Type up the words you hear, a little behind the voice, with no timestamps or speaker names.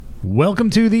Welcome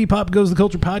to the Pop Goes the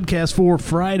Culture podcast for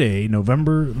Friday,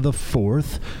 November the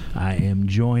 4th. I am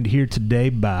joined here today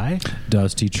by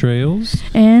Dusty Trails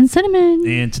and Cinnamon.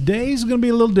 And today's going to be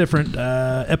a little different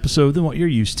episode than what you're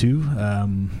used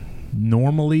to.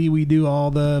 Normally we do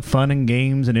all the fun and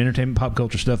games and entertainment pop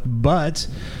culture stuff, but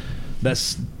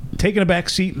that's taking a back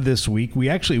seat this week. We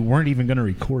actually weren't even going to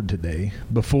record today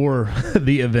before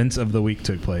the events of the week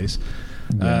took place.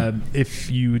 Yeah. If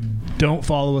you don't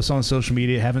follow us on social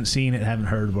media, haven't seen it, haven't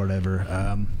heard,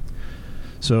 whatever.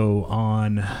 So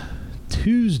on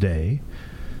Tuesday,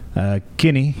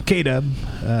 Kenny, K-Dub,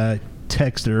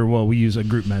 texted her, well, we use a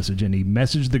group message, and he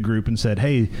messaged the group and said,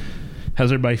 hey,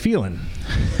 how's everybody feeling?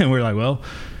 And we're like, well,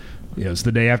 it's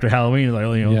the day after Halloween.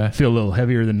 Like, feel a little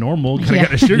heavier than normal. Kind of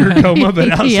got a sugar coma,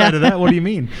 but outside of that, what do you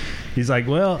mean? He's like,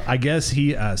 well, I guess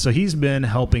he's been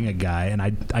helping a guy, and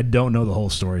I don't know the whole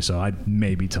story, so I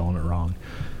may be telling it wrong.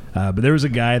 But there was a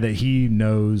guy that he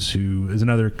knows who is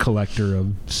another collector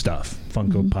of stuff,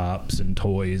 Funko Pops and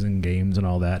toys and games and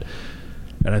all that.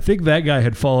 And I think that guy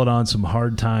had fallen on some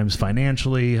hard times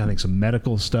financially. I think some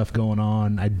medical stuff going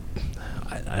on.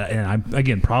 And I'm,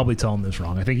 again, probably telling this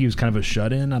wrong. I think he was kind of a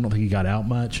shut-in. I don't think he got out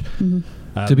much.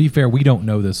 Mm-hmm. To be fair, we don't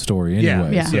know this story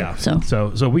anyway. Yeah.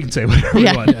 So we can say whatever we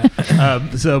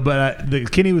want.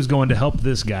 But Kenny was going to help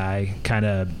this guy kind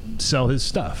of sell his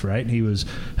stuff, right? He was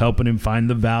helping him find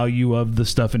the value of the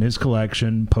stuff in his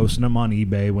collection, posting them on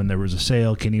eBay when there was a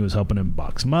sale. Kenny was helping him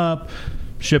box them up,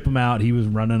 ship them out. He was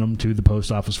running them to the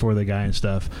post office for the guy and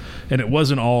stuff. And it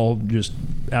wasn't all just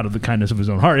out of the kindness of his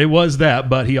own heart. It was that,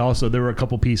 but there were a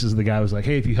couple pieces. The guy was like,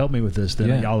 hey, if you help me with this,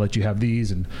 then I'll let you have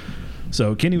these. And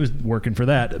so Kenny was working for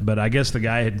that, but I guess the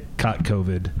guy had caught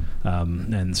COVID,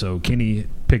 and so Kenny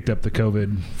picked up the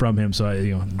COVID from him. So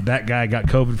that guy got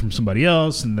COVID from somebody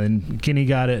else, and then Kenny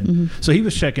got it. Mm-hmm. So he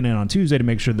was checking in on Tuesday to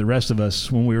make sure the rest of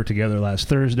us, when we were together last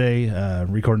Thursday,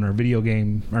 recording our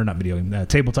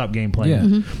tabletop game playing. Yeah.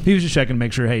 Mm-hmm. He was just checking to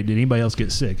make sure, hey, did anybody else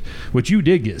get sick? Which you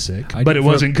did get sick, but it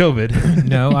wasn't COVID.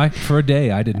 No, for a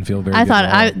day I didn't feel very good.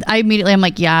 I immediately, I'm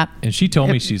like, yeah. And she told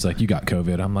me, she's like, you got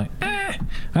COVID. I'm like,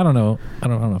 I don't know. I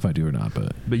don't know if I do or not,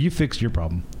 but you fixed your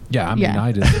problem. Yeah, I mean,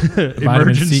 I just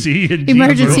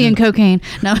emergency and cocaine.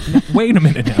 No, wait a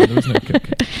minute now. There was no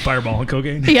cocaine. Fireball and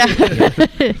cocaine. Yeah.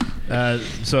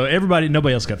 So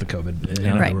nobody else got the COVID. In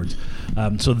other words,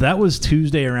 so that was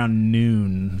Tuesday around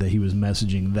noon that he was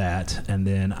messaging that, and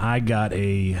then I got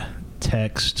a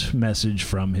text message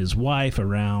from his wife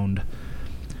around,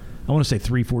 I want to say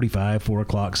 3:45, 4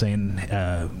 o'clock, saying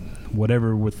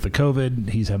whatever with the COVID,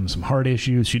 he's having some heart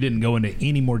issues. She didn't go into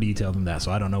any more detail than that,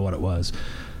 so I don't know what it was.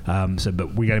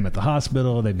 But we got him at the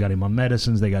hospital. They've got him on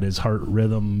medicines. They got his heart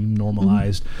rhythm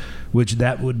normalized, which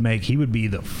that would make, he would be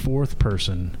the fourth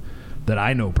person that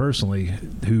I know personally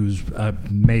who's a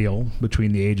male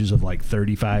between the ages of like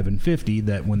 35 and 50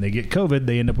 that when they get COVID,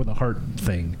 they end up with a heart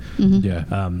thing. Mm-hmm. Yeah.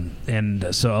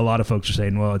 And so a lot of folks are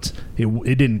saying, well,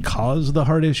 it didn't cause the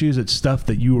heart issues. It's stuff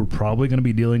that you were probably going to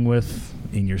be dealing with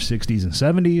in your 60s and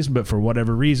 70s, but for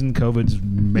whatever reason, COVID's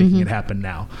making it happen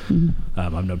now. Mm-hmm.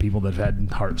 I've known people that have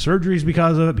had heart surgeries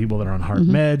because of it, people that are on heart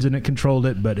meds and it controlled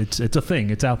it, but it's a thing.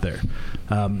 It's out there.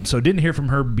 So didn't hear from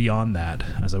her beyond that.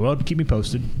 I was like, well, keep me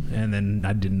posted. And then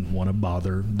I didn't want to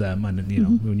bother them. And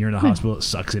when you're in the hospital, it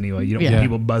sucks anyway. You don't want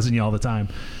people buzzing you all the time.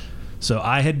 So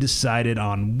I had decided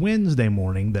on Wednesday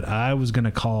morning that I was going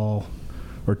to call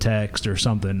or text or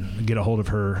something, get a hold of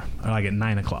her like at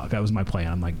 9 o'clock. That was my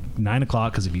plan. I'm like, 9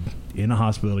 o'clock, because if you're in a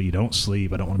hospital, you don't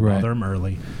sleep. I don't want to bother them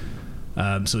early.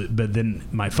 But then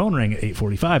my phone rang at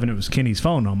 8:45, and it was Kenny's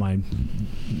phone on my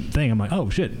thing. I'm like,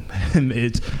 oh, shit. And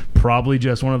it's probably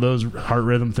just one of those heart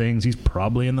rhythm things. He's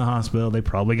probably in the hospital. They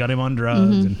probably got him on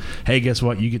drugs. And, hey, guess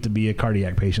what? You get to be a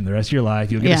cardiac patient the rest of your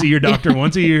life. You'll get to see your doctor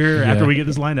once a year after we get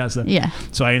this lined out stuff. Yeah.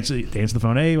 So I answered the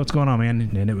phone, hey, what's going on,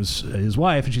 man? And it was his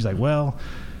wife, and she's like, well,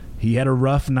 he had a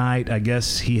rough night. I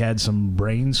guess he had some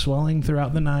brain swelling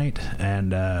throughout the night,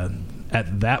 and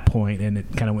at that point, and it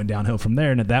kind of went downhill from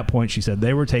there, and at that point she said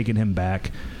they were taking him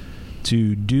back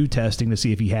to do testing to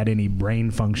see if he had any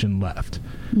brain function left,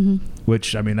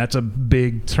 which, I mean, that's a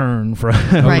big turn for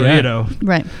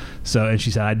Right. So, and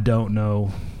she said, I don't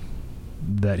know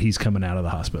that he's coming out of the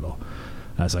hospital.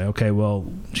 I was like, okay, well,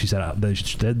 she said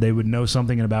they would know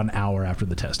something in about an hour after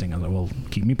the testing. I was like, well,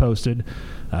 keep me posted.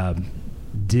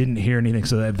 Didn't hear anything.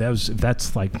 So if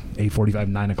that's like 8:45,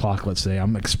 9 o'clock, let's say,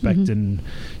 I'm expecting,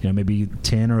 maybe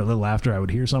 10 or a little after I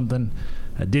would hear something.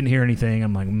 I didn't hear anything.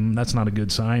 I'm like, that's not a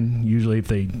good sign. Usually if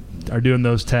they are doing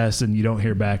those tests and you don't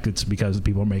hear back, it's because the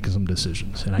people are making some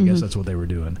decisions. And I guess that's what they were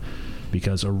doing,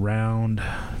 because around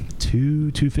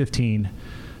 2:15,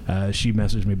 she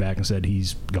messaged me back and said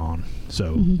he's gone.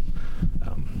 So,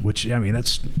 which, I mean,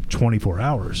 that's 24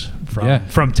 hours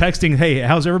from texting, hey,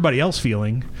 how's everybody else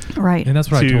feeling? Right. And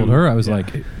that's what I told her. I was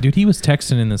like, dude, he was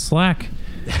texting in the Slack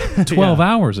 12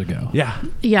 hours ago. Yeah.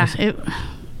 Yeah.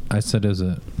 I said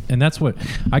and that's what,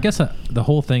 I guess the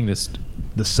whole thing,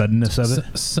 the suddenness of it,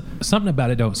 something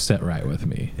about it don't sit right with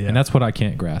me. Yeah. And that's what I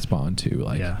can't grasp onto.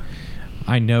 Like,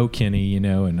 I know Kenny,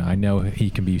 and I know he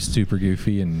can be super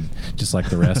goofy and just like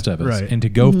the rest of us. Right. And to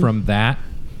go from that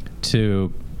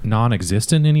to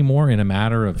non-existent anymore in a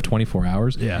matter of 24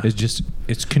 hours is just,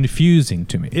 it's confusing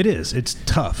to me. It is. It's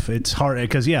tough. It's hard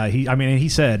because he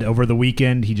said over the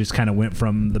weekend he just kind of went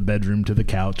from the bedroom to the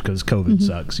couch because COVID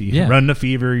sucks. You run a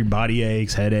fever, your body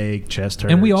aches, headache, chest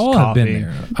hurts, and we all coughing.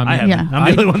 have been there. I haven't.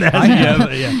 I'm the only one that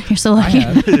hasn't. You're so lucky.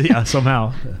 Yeah,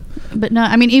 somehow. But no,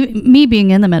 I mean, even me being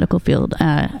in the medical field,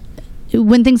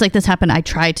 when things like this happen, I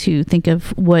try to think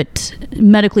of what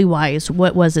medically wise,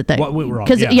 what was it that what went wrong?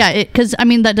 Because I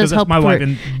mean that does help. My wife,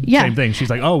 and same thing. She's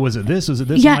like, "Oh, was it this? Was it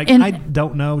this?" Yeah, I'm like, and I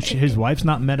don't know. His wife's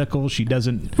not medical. She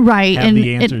doesn't have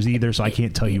the answers either, so I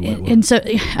can't tell you what it was. And so,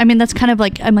 I mean, that's kind of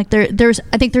like I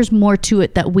think there's more to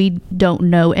it that we don't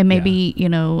know, and maybe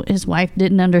his wife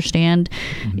didn't understand.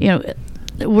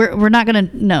 We're not gonna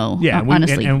know. Yeah,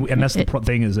 honestly, and that's the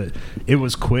thing is that it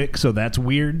was quick, so that's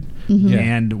weird,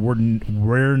 and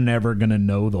we're never gonna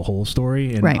know the whole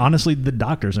story. And honestly, the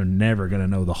doctors are never gonna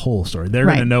know the whole story. They're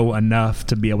gonna know enough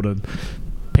to be able to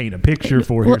paint a picture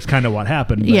for here's kind of what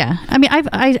happened. But. Yeah, I mean,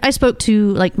 I spoke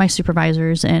to like my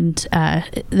supervisors, and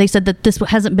they said that this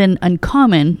hasn't been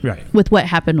uncommon with what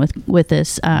happened with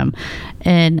this,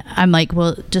 and I'm like,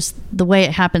 well, just the way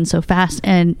it happened so fast,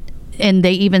 and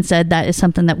they even said that is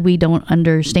something that we don't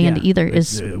understand either.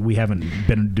 Is we haven't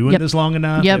been doing this long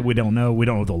enough. We don't know. We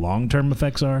don't know what the long-term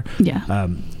effects are. Yeah.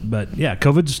 But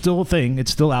COVID's still a thing.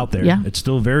 It's still out there. Yeah. It's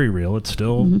still very real. It's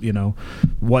still,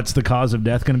 what's the cause of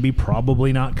death going to be?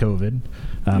 Probably not COVID.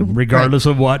 Regardless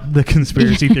of what the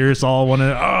conspiracy theorists all want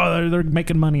to, they're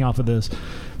making money off of this.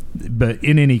 But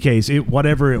in any case,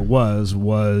 whatever it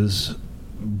was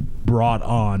brought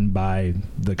on by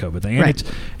the COVID thing,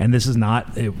 and this is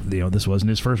not this wasn't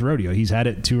his first rodeo. He's had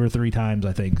it 2 or 3 times,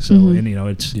 I think. So and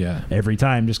it's every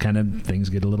time just kind of things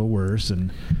get a little worse.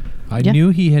 And I knew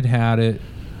he had it.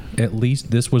 At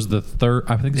least this was the third.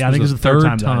 I think this was the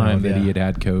third time that he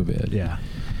had COVID. Yeah.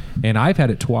 And I've had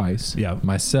it twice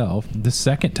myself. The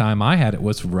second time I had it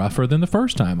was rougher than the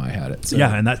first time I had it. So.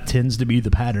 Yeah, and that tends to be the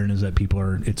pattern is that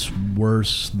it's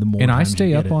worse the more and I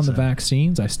stay up on the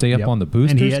vaccines. I stay up on the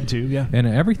boosters. And he had to, and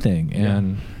everything.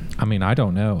 And I mean, I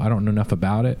don't know. I don't know enough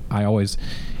about it. I always,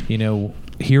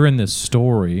 hearing this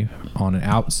story on an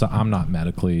outside, I'm not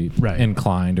medically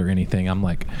inclined or anything. I'm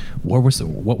like, what was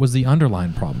the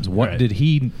underlying problems? What did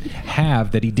he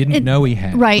have that he didn't know he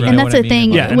had? Right, and that's the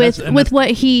thing with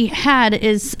what he had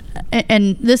is,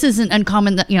 and this isn't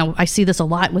uncommon that I see this a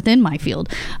lot within my field.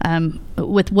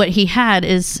 With what he had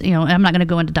is, I'm not going to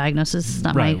go into diagnosis. It's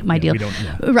not my deal.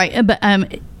 Right, but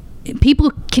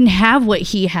people can have what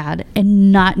he had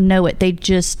and not know it. They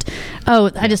just,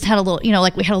 I just had a little,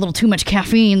 like we had a little too much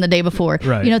caffeine the day before,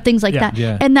 things like that.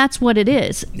 Yeah. And that's what it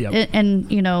is. Yep. And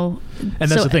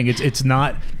that's the thing. It's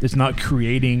not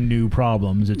creating new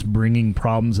problems. It's bringing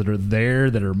problems that are there,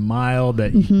 that are mild,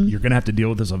 that you're going to have to deal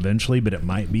with this eventually, but it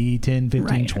might be 10,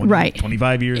 15, 20,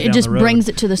 25 years down the road. It just brings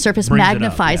it to the surface,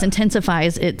 magnifies,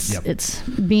 intensifies its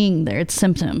being there, its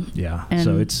symptom. Yeah.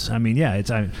 So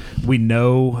we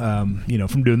know,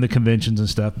 from doing the conventions and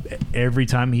stuff, every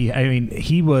time he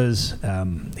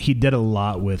did a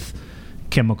lot with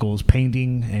chemicals,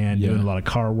 painting, and doing a lot of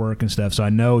car work and stuff. So I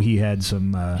know he had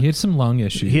some lung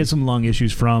issues. He had some lung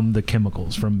issues from the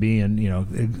chemicals, from being,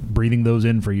 breathing those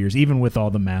in for years. Even with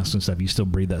all the masks and stuff, he still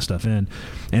breathed that stuff in.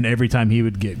 And every time he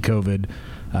would get COVID,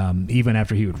 even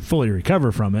after he would fully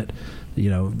recover from it,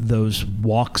 those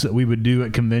walks that we would do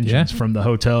at conventions from the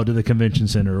hotel to the convention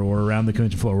center or around the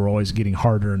convention floor were always getting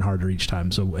harder and harder each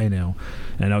time. So, I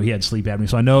know he had sleep apnea.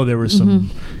 So I know there was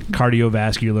some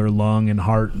cardiovascular, lung and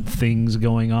heart things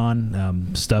going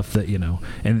on, stuff that,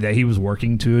 and that he was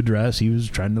working to address. He was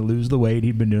trying to lose the weight.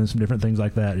 He'd been doing some different things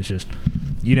like that. It's just,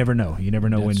 you never know. You never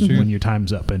know when your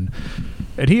time's up. And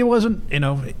he wasn't,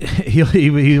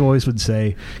 he always would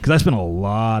say, because I spent a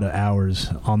lot of hours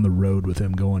on the road with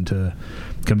him going to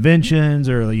conventions,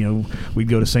 or we'd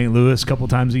go to St. Louis a couple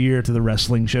times a year to the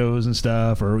wrestling shows and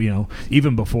stuff, or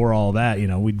even before all that,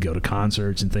 we'd go to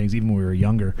concerts and things even when we were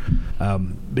younger.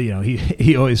 But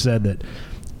he always said that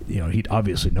he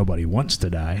obviously nobody wants to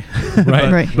die,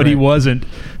 but he wasn't,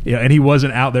 and he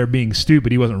wasn't out there being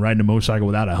stupid. He wasn't riding a motorcycle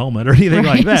without a helmet or anything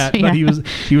like that. But he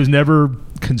was never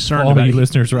concerned all about you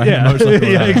listeners riding a motorcycle.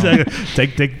 Yeah,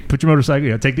 exactly. Put your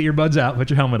motorcycle, take the earbuds out, put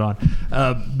your helmet on.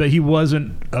 But he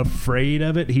wasn't afraid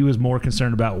of it. He was more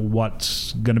concerned about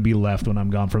what's going to be left when I'm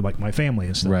gone for like my family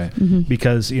and stuff. Right. Mm-hmm.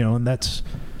 Because, and that's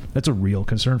a real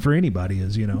concern for anybody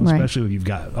is, especially when you've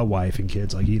got a wife and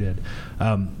kids like he did.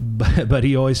 But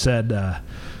he always said that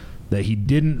he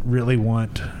didn't really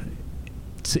want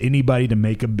anybody to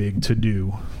make a big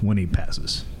to-do when he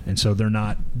passes. And so they're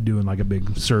not doing like a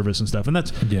big service and stuff. And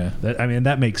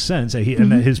that makes sense.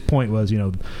 And his point was,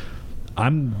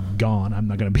 I'm gone. I'm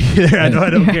not going to be there. I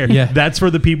don't care. Yeah. That's for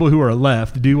the people who are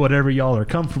left. Do whatever y'all are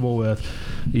comfortable with,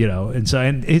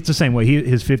 And it's the same way.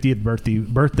 His 50th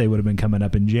birthday would have been coming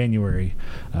up in January,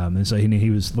 and so he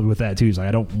was with that too. He's like,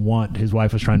 I don't want. His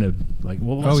wife was trying to like,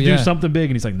 well, let's do something big,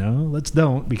 and he's like, no, let's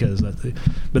don't because.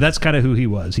 But that's kind of who he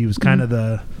was. He was kind of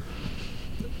the.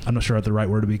 I'm not sure what the right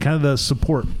word to be. Kind of the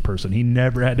support person. He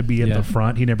never had to be at the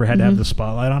front. He never had to have the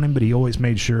spotlight on him, but he always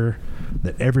made sure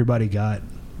that everybody got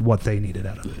what they needed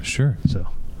out of it. Sure. So,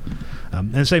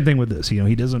 and the same thing with this.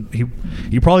 He doesn't.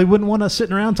 He probably wouldn't want us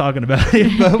sitting around talking about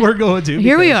it, but we're going to.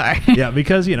 Here we are. Yeah,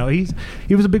 because he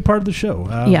was a big part of the show.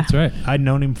 That's right. I'd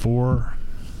known him for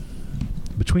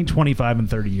between 25 and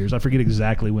 30 years. I forget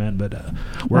exactly when, but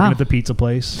working at the pizza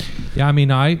place. Yeah, I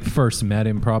mean, I first met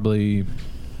him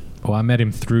I met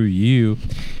him through you.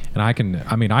 And I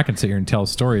can sit here and tell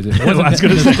stories. I was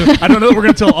going to say, I don't know that we're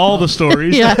going to tell all the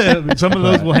stories. Some of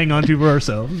those we'll hang on to for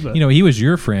ourselves. But. He was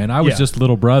your friend. I was just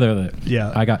little brother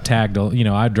that I got tagged.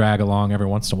 I drag along every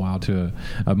once in a while to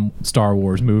a Star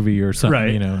Wars movie or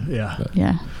something.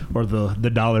 Right. Or the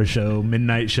dollar show,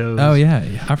 midnight shows. Oh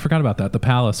yeah, I forgot about that. The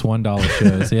Palace $1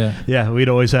 shows. Yeah. Yeah, we'd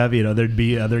always have there'd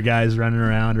be other guys running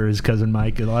around or his cousin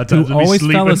Mike. A lot of times who always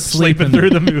fell asleep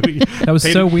through the movie. That was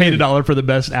so weird. Paid $1 for the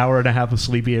best hour and a half of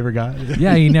sleep he ever got.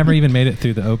 Yeah, he never even made it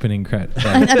through the opening credit.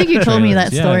 I think you told me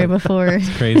that story before.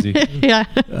 It's crazy. Yeah.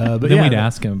 But then we'd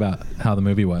ask him about how the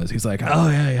movie was. He's like, oh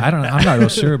yeah. I don't know. I'm not real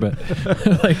sure, but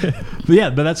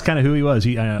but that's kind of who he was.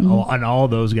 He and all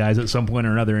those guys at some point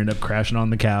or another end up crashing on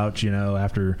the couch,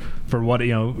 after for what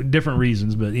different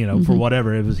reasons, but for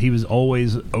whatever it was, he was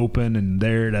always open and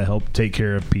there to help take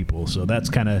care of people. So that's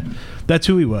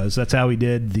who he was. That's how he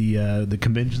did the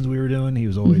conventions we were doing. He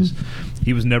was always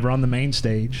he was never on the main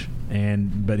stage,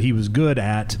 but he was good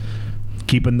at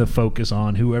keeping the focus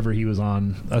on whoever he was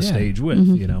on a stage with,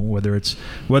 whether it's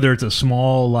a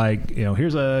small,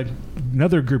 here's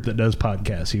another group that does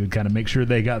podcasts, he would kind of make sure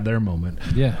they got their moment.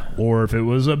 Yeah. Or if it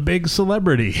was a big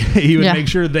celebrity, he would make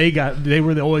sure they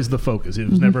were always the focus. It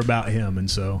was never about him.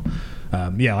 And so,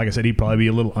 like I said, he'd probably be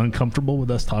a little uncomfortable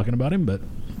with us talking about him, but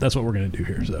that's what we're going to do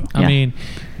here. So, I mean,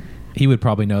 he would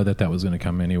probably know that was going to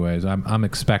come anyways. I'm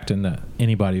expecting that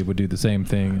anybody would do the same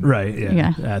thing. Right.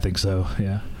 Yeah. I think so.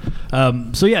 Yeah.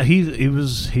 He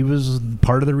was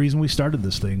part of the reason we started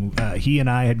this thing. He and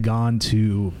I had gone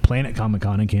to Planet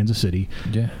Comic-Con in Kansas City.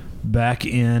 Yeah. Back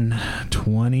in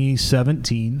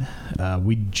 2017,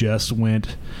 we just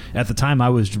went. At the time, I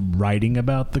was writing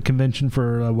about the convention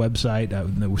for a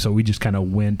website, so we just kind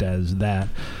of went as that.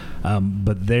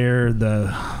 But there,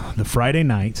 the Friday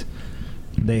night,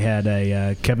 they had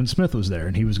Kevin Smith was there,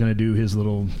 and he was going to do his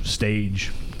little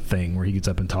stage thing where he gets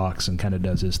up and talks and kind of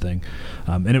does his thing.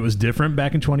 And it was different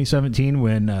back in 2017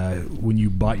 when you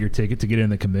bought your ticket to get in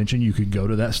the convention, you could go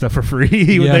to that stuff for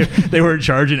free. They weren't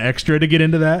charging extra to get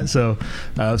into that. So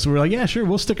we're like, yeah, sure,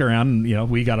 we'll stick around. And,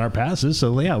 we got our passes.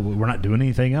 So yeah, we're not doing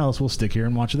anything else. We'll stick here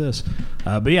and watch this.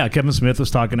 But yeah, Kevin Smith was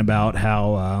talking about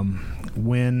how,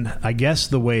 when I guess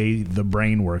the way the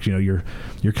brain works, you're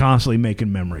constantly making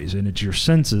memories, and it's your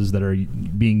senses that are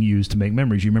being used to make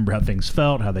memories. You remember how things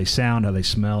felt, how they sound, how they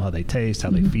smell, how they taste, how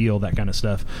they feel, that kind of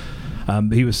stuff.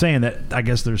 He was saying that I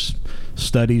guess there's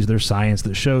science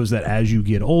that shows that as you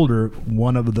get older,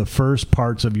 one of the first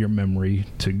parts of your memory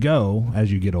to go as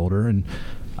you get older, and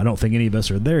I don't think any of us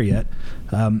are there yet,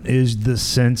 is the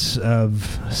sense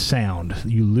of sound.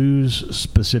 You lose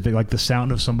specific, like the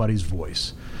sound of somebody's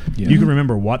voice. Yeah. You can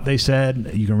remember what they said.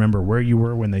 You can remember where you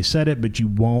were when they said it, but you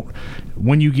won't.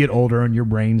 When you get older and your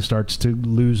brain starts to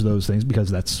lose those things, because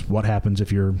that's what happens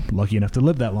if you're lucky enough to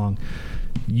live that long,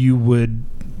 you would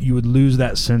lose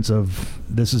that sense of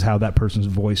this is how that person's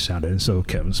voice sounded. And so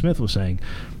Kevin Smith was saying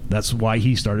that's why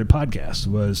he started podcasts,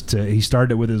 he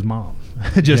started it with his mom,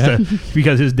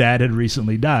 because his dad had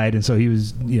recently died, and so he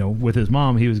was with his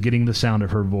mom, he was getting the sound of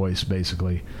her voice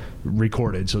basically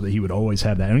recorded so that he would always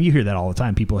have that. And you hear that all the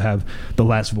time. People have the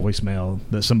last voicemail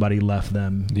that somebody left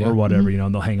them or whatever,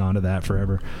 and they'll hang on to that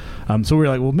forever. So we were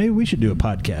like, well, maybe we should do a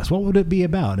podcast. What would it be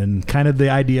about? And kind of the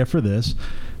idea for this.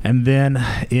 And then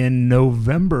in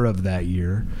November of that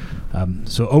year,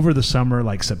 so over the summer,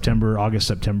 like August,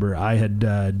 September, I had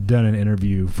done an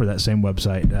interview for that same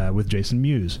website with Jason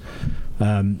Mewes.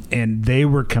 And they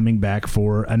were coming back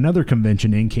for another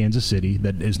convention in Kansas City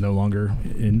that is no longer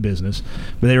in business.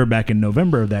 But they were back in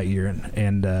November of that year.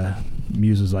 And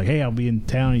Mewes was like, hey, I'll be in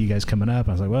town. Are you guys coming up?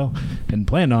 I was like, well, hadn't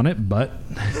planned on it, but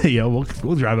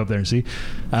we'll drive up there and see.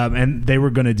 And they were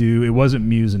going to do, it wasn't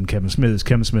Mewes and Kevin Smith, it's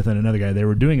Kevin Smith and another guy. They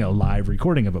were doing a live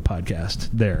recording of a podcast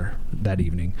there that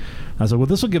evening. I was like, well,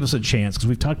 this will give us a chance, because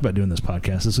we've talked about doing this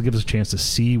podcast. This will give us a chance to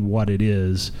see what it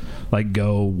is, like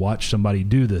go watch somebody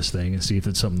do this thing and see if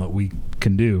it's something that we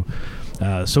can do.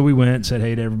 So we went, said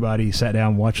hey to everybody, sat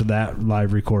down, watched that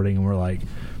live recording, and we're like,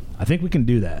 I think we can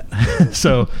do that.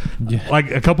 So like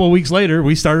a couple of weeks later,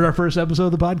 we started our first episode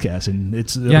of the podcast, and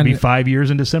it'll be 5 years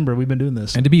in December we've been doing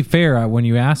this. And to be fair, when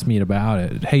you asked me about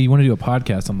it, hey, you want to do a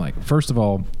podcast? I'm like, first of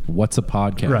all, what's a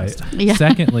podcast? Right. Yeah.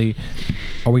 Secondly,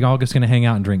 are we all just going to hang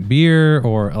out and drink beer,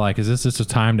 or like, is this just a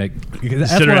time to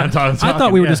sit around and talk? I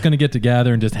thought we were just going to get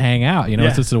together and just hang out.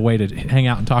 It's just a way to hang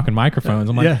out and talk in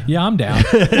microphones. I'm like, yeah I'm down.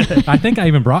 I think I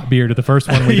even brought beer to the first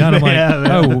one we done. I'm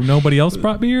like, nobody else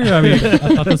brought beer? I mean, I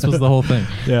thought this was the whole thing.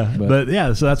 Yeah. But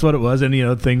so that's what it was. And,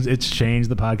 it's changed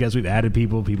the podcast. We've added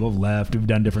people have left. We've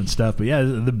done different stuff. But yeah,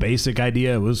 the basic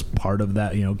idea was part of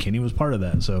that. Kenny was part of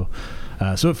that. So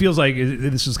it feels like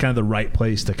this is kind of the right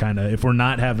place to kind of, if we're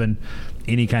not having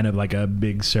any kind of like a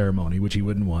big ceremony, which he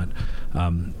wouldn't want,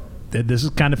 this is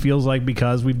kind of feels like,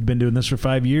 because we've been doing this for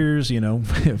 5 years,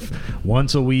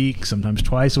 once a week, sometimes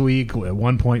twice a week, at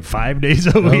 1.5 days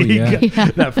a week.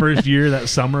 Yeah. That first year, that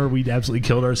summer, we absolutely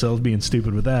killed ourselves being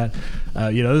stupid with that.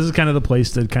 This is kind of the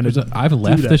place to kind of. I've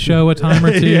left the show a time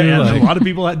or two. A lot of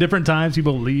people at different times.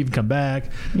 People leave, come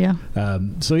back. Yeah.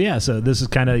 So this is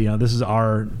kind of this is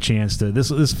our chance to.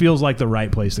 This feels like the right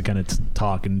place to kind of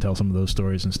talk and tell some of those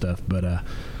stories and stuff. But.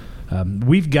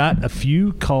 We've got a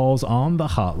few calls on the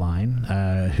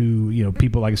hotline who,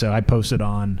 people, like I said, I posted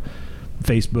on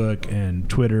Facebook and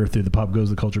Twitter through the Pop Goes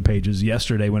the Culture pages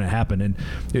yesterday when it happened. And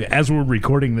as we're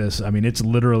recording this, I mean, it's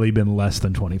literally been less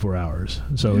than 24 hours.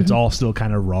 So it's all still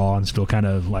kind of raw and still kind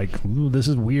of like, ooh, this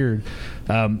is weird.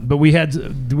 But we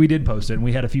did post it, and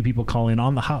we had a few people call in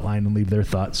on the hotline and leave their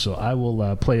thoughts. So I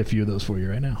will play a few of those for you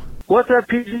right now. What's up,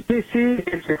 PGTC?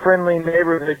 It's your friendly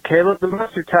neighborhood Caleb the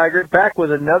Mustard Tiger back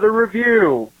with another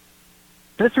review.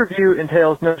 This review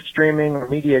entails no streaming or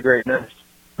media greatness,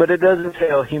 but it does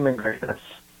entail human greatness.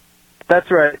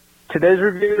 That's right. Today's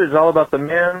review is all about the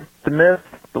man, the myth,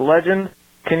 the legend,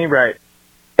 Kenny Wright,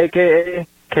 a.k.a.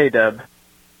 K-Dub.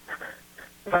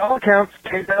 By all accounts,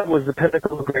 K-Dub was the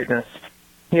pinnacle of greatness.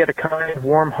 He had a kind,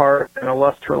 warm heart and a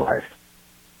lust for life.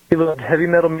 He loved heavy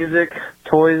metal music,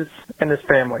 toys, and his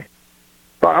family.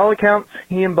 By all accounts,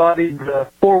 he embodied the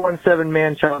 417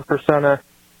 man-child persona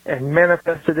and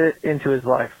manifested it into his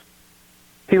life.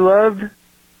 His love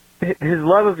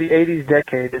of the 80s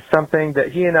decade is something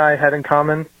that he and I had in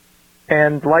common,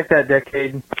 and like that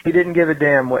decade, he didn't give a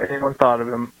damn what anyone thought of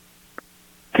him.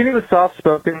 Kenny was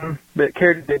soft-spoken, but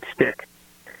carried a big stick.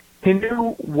 He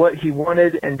knew what he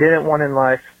wanted and didn't want in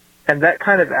life, and that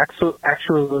kind of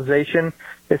actualization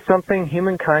is something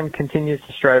humankind continues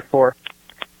to strive for.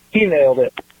 He nailed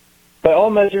it. By all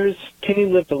measures, Kenny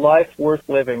lived a life worth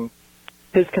living.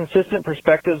 His consistent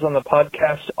perspectives on the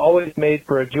podcast always made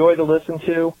for a joy to listen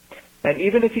to, and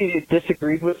even if he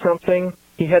disagreed with something,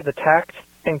 he had the tact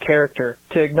and character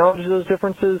to acknowledge those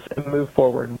differences and move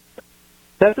forward.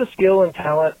 That's a skill and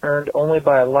talent earned only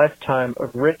by a lifetime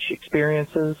of rich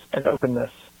experiences and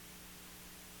openness.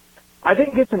 I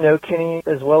didn't get to know Kenny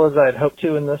as well as I had hoped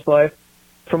to in this life.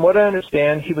 From what I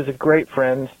understand, he was a great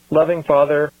friend, loving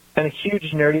father, and a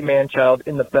huge nerdy man-child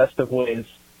in the best of ways.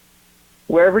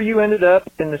 Wherever you ended up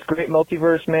in this great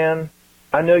multiverse, man,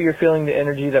 I know you're feeling the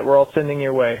energy that we're all sending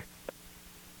your way.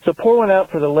 So pour one out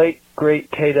for the late,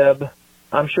 great K-Dub.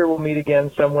 I'm sure we'll meet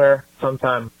again somewhere,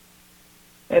 sometime.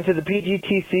 And to the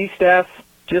PGTC staff,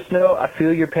 just know I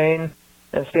feel your pain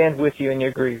and stand with you in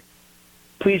your grief.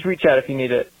 Please reach out if you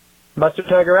need it. Mustard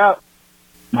Tiger out.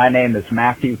 My name is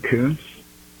Matthew Kuntz.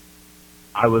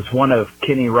 I was one of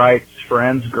Kenny Wright's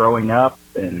friends growing up,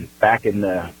 and back in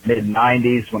the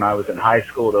mid-'90s when I was in high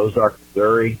school at Ozark,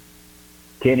 Missouri.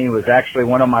 Kenny was actually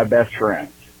one of my best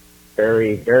friends.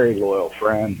 Very, very loyal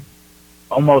friend.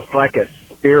 Almost like a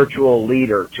spiritual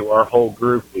leader to our whole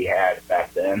group we had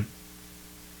back then.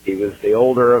 He was the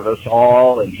older of us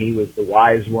all, and he was the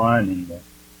wise one. And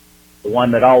the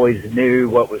one that always knew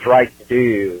what was right to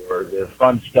do or the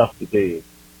fun stuff to do.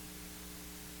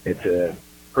 It's a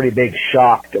pretty big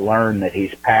shock to learn that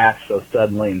he's passed so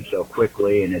suddenly and so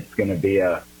quickly, and it's going to be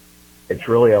it's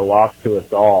really a loss to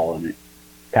us all, and it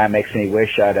kind of makes me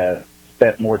wish I'd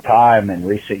spent more time in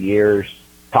recent years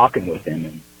talking with him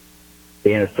and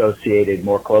being associated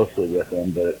more closely with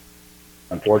him, but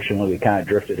unfortunately we kind of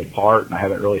drifted apart, and I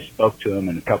haven't really spoke to him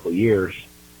in a couple of years.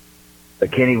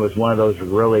 But Kenny was one of those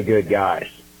really good guys,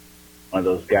 one of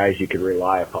those guys you could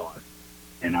rely upon,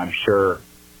 and I'm sure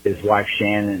his wife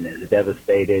Shannon is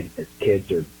devastated. His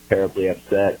kids are terribly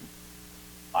upset.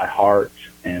 My heart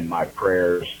and my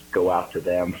prayers go out to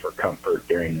them for comfort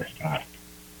during this time.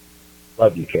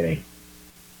 Love you, Kenny.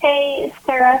 Hey,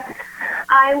 Sarah.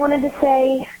 I wanted to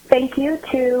say thank you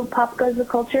to Pop Goes the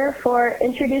Culture for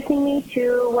introducing me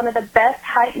to one of the best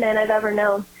hype men I've ever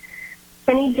known.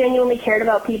 Kenny genuinely cared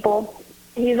about people.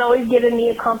 He's always given me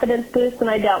a confidence boost when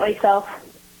I doubt myself.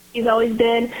 He's always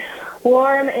been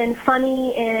warm and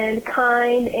funny and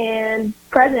kind and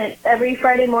present every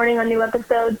Friday morning on new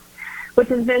episodes, which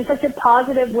has been such a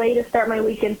positive way to start my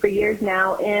weekend for years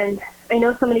now, and I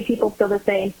know so many people feel the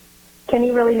same.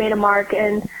 Kenny really made a mark,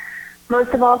 and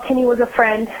most of all, Kenny was a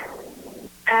friend.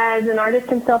 As an artist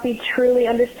himself, he truly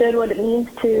understood what it means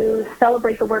to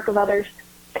celebrate the work of others,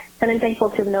 and I'm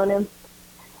thankful to have known him.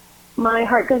 My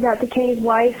heart goes out to Kenny's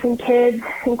wife and kids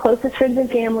and closest friends and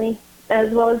family,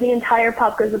 as well as the entire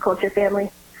Pop Goes the Culture family.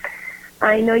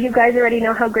 I know you guys already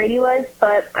know how great he was,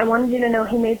 but I wanted you to know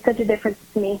he made such a difference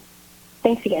to me.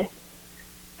 Thanks again.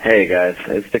 Hey guys,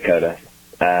 it's Dakota.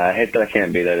 I hate that I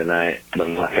can't be there tonight, but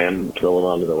my family's a little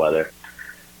under the weather.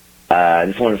 I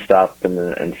just wanted to stop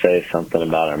and say something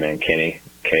about our man Kenny,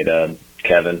 K-Dub,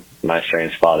 Kevin, my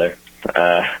estranged father.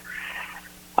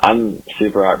 I'm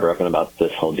super heartbroken about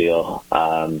this whole deal.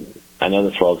 I know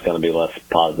this world's going to be a less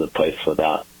positive place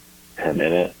without him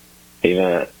in it. Even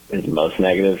at his most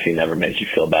negative, he never made you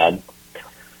feel bad.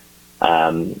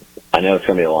 I know it's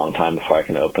going to be a long time before I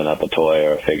can open up a toy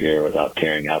or a figure without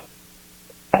tearing up.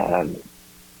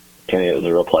 Kenny, it was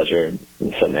a real pleasure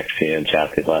to sit next to you and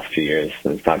chat these last few years,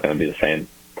 and it's not going to be the same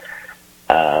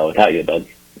without you, bud.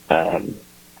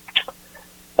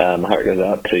 My heart goes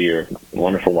out to your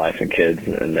wonderful wife and kids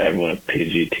and everyone at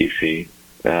PGTC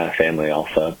family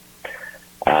also.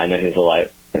 I know he's a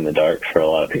light in the dark for a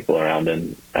lot of people around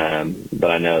him,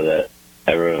 but I know that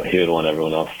he would want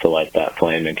everyone else to light that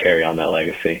flame and carry on that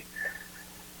legacy.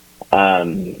 I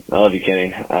love you,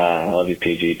 Kenny. I love you,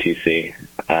 PGTC.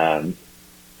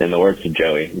 In the words of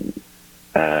Joey,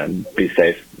 be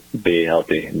safe, be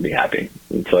healthy, and be happy.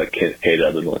 That's what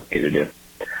K-Dub would want you to do.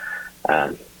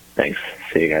 Thanks.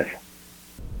 See you guys.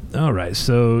 All right.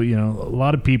 So, a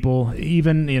lot of people,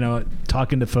 even,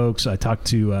 talking to folks, I talked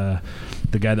to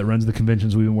the guy that runs the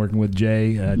conventions we've been working with,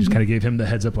 Jay, just kind of gave him the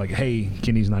heads up like, hey,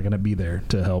 Kenny's not going to be there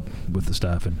to help with the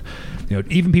stuff. And,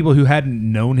 even people who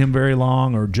hadn't known him very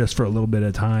long or just for a little bit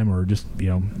of time or just,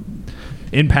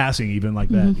 in passing even like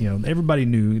that, everybody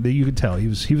knew that you could tell he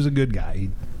was a good guy.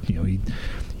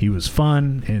 He was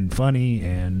fun and funny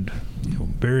and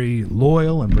very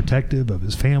loyal and protective of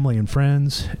his family and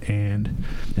friends, and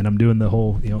I'm doing the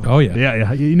whole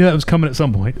yeah you knew that was coming at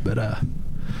some point, but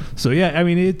so yeah, I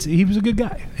mean he was a good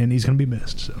guy and he's gonna be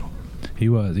missed. So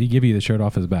he'd give you the shirt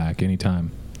off his back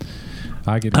anytime.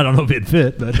 I don't know if it'd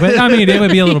fit, but I mean it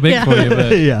would be a little big for you,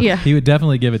 but yeah, he would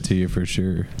definitely give it to you for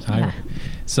sure.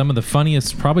 Some of the funniest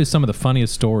stories.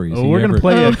 Oh, we're going to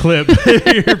play a clip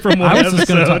here from one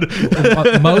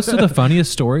episode. Most of the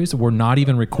funniest stories were not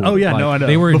even recorded. Oh, yeah, no, I know.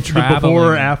 They were traveling.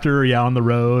 Before or after, on the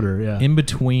road or, in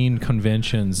between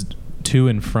conventions to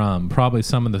and from. Probably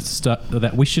some of the stuff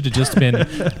that we should have just been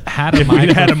had a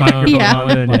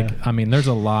microphone. I mean, there's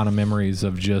a lot of memories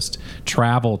of just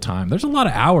travel time. There's a lot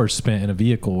of hours spent in a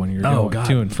vehicle when you're going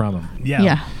to and from them.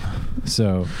 Yeah.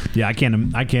 So yeah, I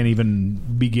can't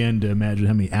even begin to imagine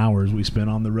how many hours we spent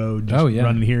on the road, just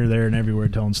running here, there, and everywhere,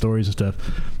 telling stories and stuff.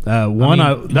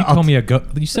 You told me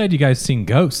you said you guys seen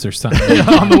ghosts or something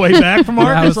on the way back from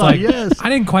Arkansas. I was like, yes, I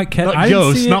didn't quite catch. Not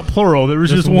ghosts, not plural. There was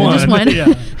just one. Just one.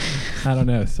 Yeah. I don't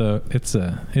know. So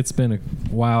it's been a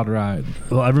wild ride.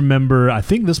 Well, I remember, I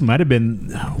think this might have been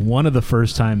one of the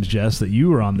first times, Jess, that you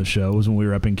were on the show was when we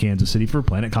were up in Kansas City for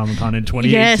Planet Comic Con in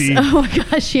 2018. Yes. Oh my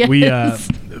gosh, yes. We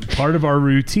part of our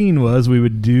routine was we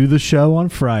would do the show on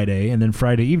Friday, and then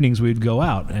Friday evenings we'd go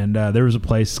out, and there was a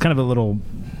place, kind of a little,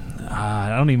 I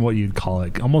don't even know what you'd call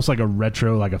it, almost like a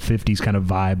retro, like a 50s kind of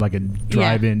vibe, like a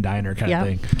drive-in diner kind of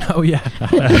thing. Oh yeah.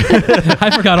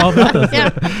 I forgot all about this.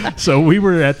 Yeah. So we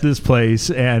were at this place,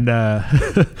 and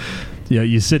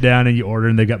you sit down and you order,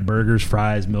 and they got burgers,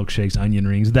 fries, milkshakes, onion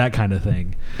rings, that kind of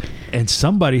thing. and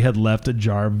somebody had left a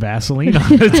jar of Vaseline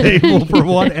on the table for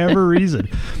whatever reason.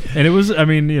 And it was, I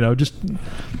mean, just...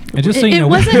 And just so you it know,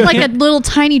 wasn't like a little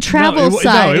tiny travel size.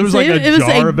 No, it was like a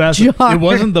jar of Vaseline. Jar. It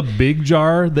wasn't the big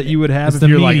jar that you would have It's if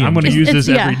you're the like, medium. I'm going to use this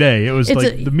every yeah. day. It was It's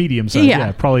like the medium size.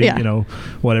 Yeah, probably, yeah.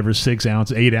 whatever, 6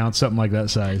 ounce, 8 ounce, something like that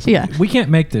size. Yeah. we can't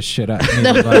make this shit up.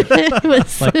 No, it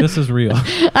was, Like this is real.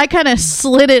 I kind of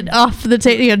slid it off the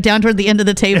table, down toward the end of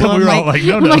the table. Yeah, we were all like,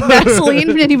 no. I'm like, Vaseline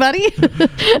from anybody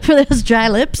for those dry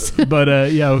lips.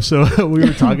 But so we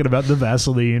were talking about the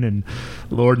Vaseline, and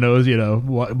Lord knows,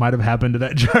 what might have happened to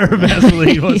that jar of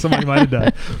Vaseline, what somebody might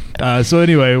have done. So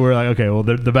anyway, we're like, okay, well,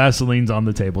 the Vaseline's on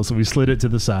the table, so we slid it to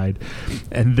the side,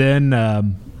 and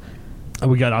then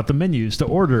we got out the menus to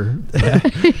order,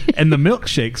 and the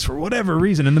milkshakes, for whatever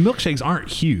reason, and the milkshakes aren't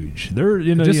huge. They're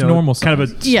just normal kind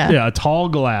size. of a tall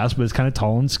glass, but it's kind of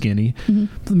tall and skinny. Mm-hmm.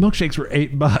 The milkshakes were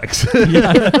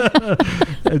 $8.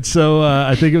 And so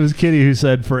I think it was Kitty who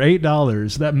said, for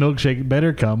 $8, that milkshake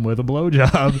better come with a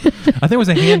blowjob. I think it was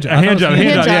a hand job. A hand job.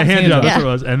 That's what it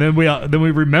was. And then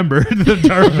we remembered the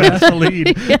jar of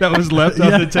Vaseline that was left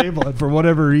on the table. And for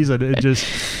whatever reason,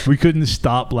 we couldn't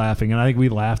stop laughing. And I think we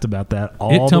laughed about that all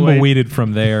the way. It tumbleweeded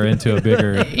from there into a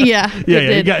bigger.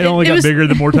 It only got bigger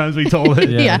the more times we told it.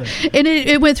 Yeah. And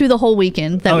it went through the whole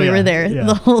weekend that we were there,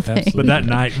 the whole thing. Absolutely. But that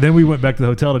night, then we went back to the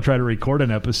hotel to try to record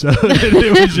an episode. And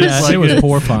it was just it was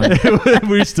horrifying.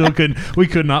 We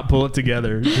could not pull it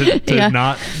together to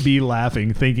not be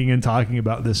laughing, thinking and talking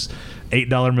about this $8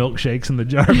 milkshakes and the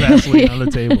jar of Vaseline on the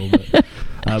table.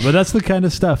 But that's the kind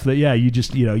of stuff that, you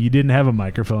just, you didn't have a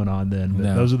microphone on then.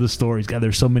 But those are the stories. God,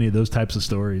 there's so many of those types of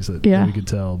stories that we could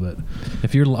tell. But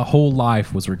if your whole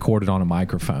life was recorded on a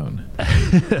microphone,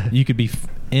 you could be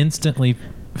instantly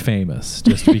famous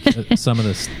just because some of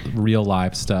this real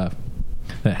life stuff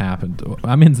that happened.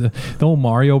 I mean, the old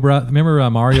Mario bro. Remember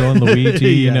Mario and Luigi?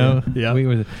 Yeah.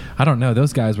 I don't know.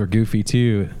 Those guys were goofy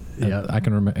too. Yeah, I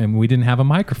can remember, and we didn't have a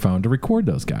microphone to record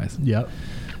those guys. Yep.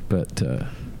 But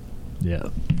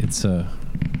it's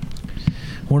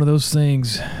one of those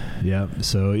things. Yeah.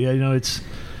 So it's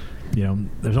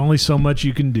there's only so much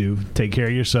you can do. Take care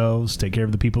of yourselves. Take care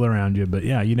of the people around you. But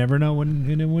you never know when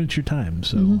it's your time.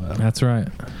 So that's right.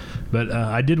 But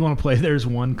I did want to play. There's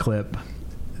one clip.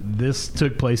 This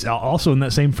took place also in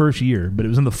that same first year, but it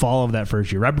was in the fall of that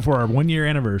first year, right before our 1-year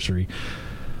anniversary.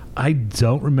 I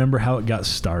don't remember how it got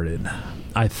started.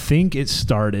 I think it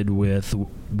started with,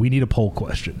 we need a poll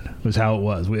question, was how it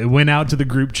was. It went out to the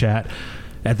group chat.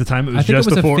 At the time, it was just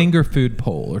a finger food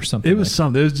poll or something. It was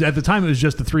something. At the time, it was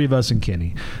just the three of us and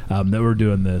Kenny that were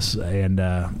doing this, and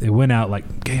it went out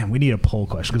like, damn, we need a poll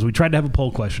question, because we tried to have a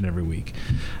poll question every week,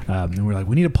 and we're like,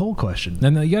 we need a poll question.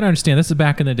 And you got to understand, this is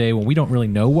back in the day when we don't really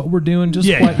know what we're doing just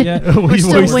quite yet. we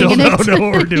still don't know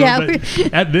what we're doing. Yeah.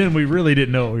 But at then, we really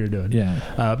didn't know what we were doing.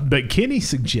 Yeah. But Kenny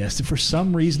suggested, for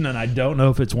some reason, and I don't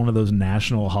know if it's one of those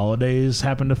national holidays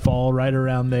happened to fall right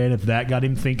around there, and if that got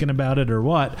him thinking about it or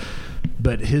what.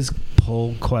 But his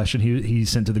poll question he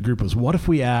sent to the group was, what if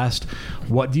we asked,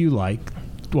 what do you like?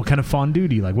 What kind of fondue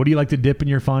do you like? What do you like to dip in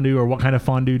your fondue, or what kind of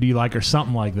fondue do you like, or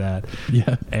something like that?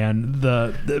 Yeah. And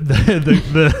the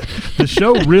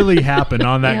show really happened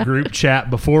on that group chat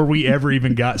before we ever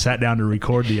even sat down to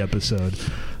record the episode.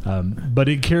 But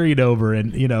it carried over,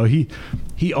 and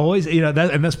he always,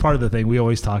 that's part of the thing we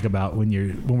always talk about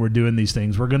when we're doing these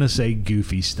things. We're gonna say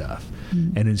goofy stuff,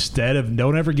 and instead of,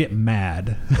 don't ever get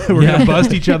mad. We're gonna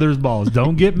bust each other's balls.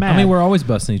 Don't get mad. I mean, we're always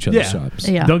busting each other's chops.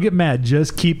 Yeah. Don't get mad.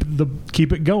 Just keep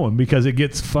it going, because it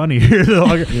gets funnier.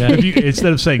 If you,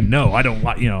 instead of saying, no, I don't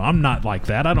like, I'm not like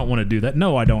that, I don't want to do that,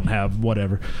 no, I don't have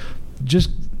whatever,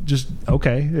 just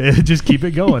okay, just keep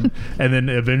it going, and then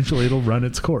eventually it'll run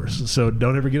its course. So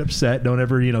don't ever get upset, don't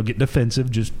ever get defensive.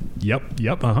 Just yep,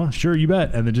 sure, you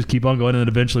bet, and then just keep on going, and then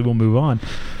eventually we'll move on.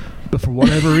 But for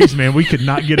whatever reason, man, we could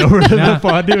not get over the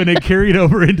fondue, and it carried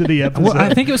over into the episode. Well,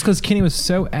 I think it was because Kenny was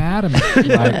so adamant.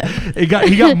 He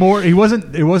got more. He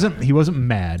wasn't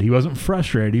mad. He wasn't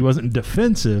frustrated. He wasn't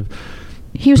defensive.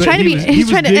 He was trying to be. He was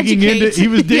trying to educate. He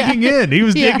was digging in. He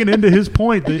was digging into his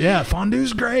point that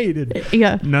fondue's great.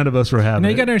 And none of us were having. Now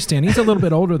you got to understand, he's a little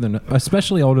bit older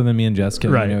especially older than me and Jessica.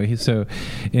 Right. He's so.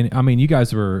 And I mean, you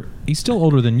guys were. He's still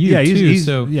older than you.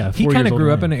 Yeah. He kind of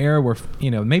grew up in an era where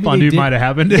maybe fondue might have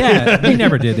happened. Yeah. He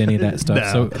never did any of that stuff.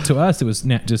 No. So to us, it was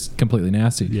just completely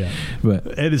nasty. Yeah. But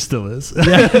it still is.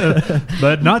 Yeah.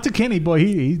 But not to Kenny. Boy,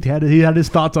 he had his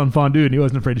thoughts on fondue, and he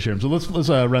wasn't afraid to share them. So let's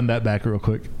run that back real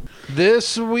quick.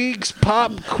 this week's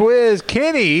pop quiz.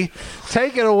 Kenny,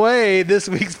 take it away. This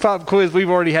week's pop quiz. We've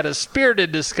already had a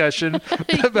spirited discussion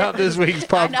about this week's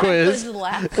pop quiz.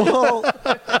 Well,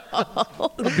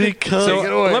 because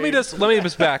so let me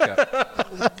just back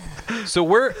up.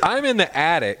 So I'm in the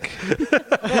attic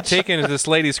taking this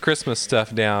lady's Christmas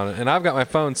stuff down, and I've got my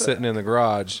phone sitting in the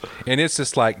garage, and it's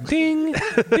just like ding,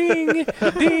 ding,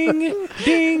 ding, ding,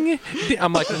 ding.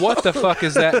 I'm like, what the fuck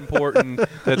is that important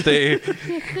that they?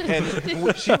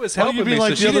 And she was helping me,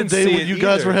 like so she didn't see when it you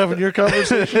guys were having your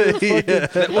conversation.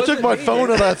 I took my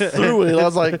phone and I threw it. I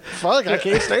was like, fuck, I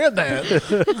can't stand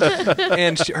that.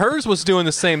 And hers was doing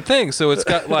the same thing, so it's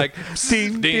got like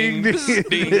ding, ding,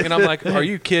 ding, and I'm like, are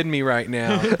you kidding me right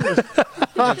now?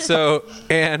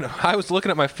 and I was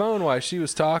looking at my phone while she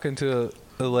was talking to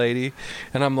the lady,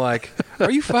 and I'm like,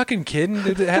 are you fucking kidding?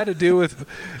 Did it have to do with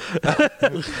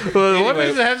well, what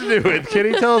does it have to do with? Can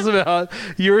you tell us about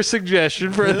your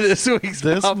suggestion for this week's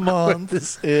this pop month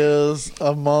quiz? Is,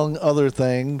 among other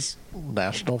things,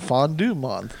 National Fondue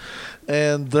Month.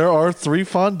 And there are 3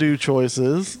 fondue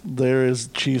choices. There is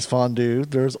cheese fondue,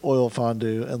 there's oil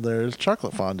fondue, and there's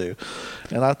chocolate fondue.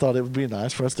 And I thought it would be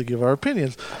nice for us to give our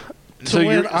opinions. So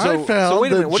wait a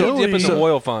minute, what do you dip in the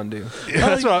oil fondue?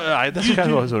 That's kind of what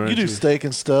I was wondering. You do steak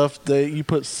and stuff. You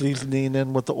put seasoning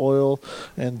in with the oil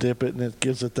and dip it, and it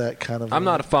gives it that kind of... I'm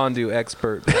not a fondue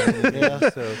expert.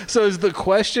 So is the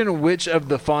question, which of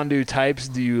the fondue types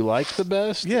do you like the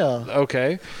best? Yeah.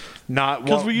 Okay. Not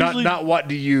what's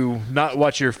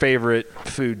your favorite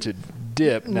food to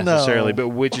dip necessarily, but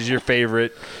which is your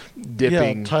favorite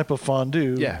dipping type of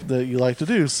fondue that you like to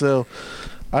do. So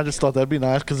I just thought that'd be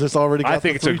nice because it's already got I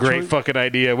think it's a great fucking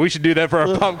idea. We should do that for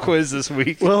our pop quiz this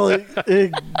week. Well,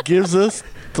 it gives us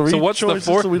 3 so what's choices.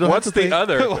 The fourth? So we don't what's have to the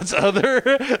other? What's other?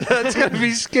 That's going to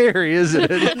be scary, isn't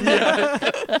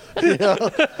it?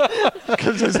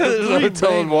 Because there's no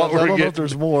telling what we're I don't know getting. if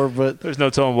there's more, but there's no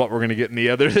telling what we're going to get in the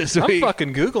other this week. I'm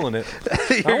fucking Googling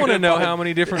it. I want to know how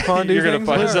many different fondue You're going to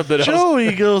find something else.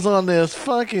 Joey goes on this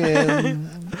fucking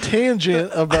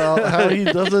tangent about how he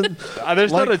doesn't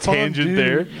there's like not a tangent fondue.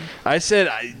 there. I said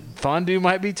fondue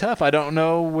might be tough. I don't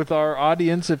know with our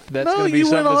audience if that's going to be you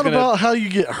something went on that's about how you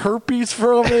get herpes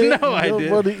from it. No, I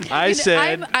did. I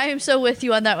said I am so with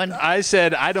you on that one. I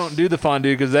said I don't do the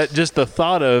fondue because that just the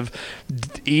thought of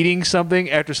eating something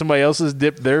after somebody else has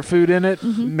dipped their food in it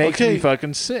makes me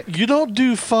fucking sick. You don't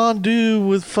do fondue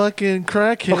with fucking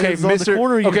crackheads on the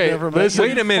corner. You've never met.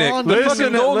 Wait a minute. The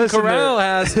fucking Golden Corral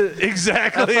has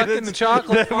exactly a fucking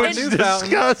chocolate fondue fountain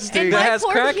disgusting. that has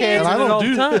crackheads I in it all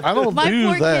don't the time. I don't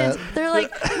do that. Kids, they're like,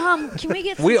 Mom, can we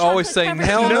get some We always say, chocolate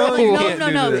hell covered no, chocolate?" you can't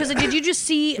do No, that. because did you just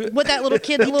see what that little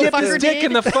kid, the little Dip his fucker dick did?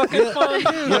 in the fucking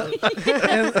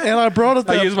fondue. And I brought up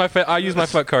I use my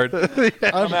fuck card.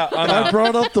 I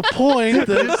brought up the point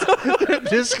that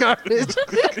discarded.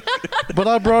 But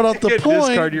I brought up the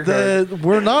point your that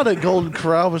we're not at Golden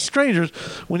Corral with strangers.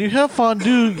 When you have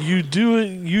fondue, you do it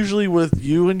usually with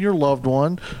you and your loved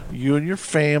one, you and your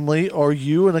family, or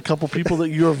you and a couple people that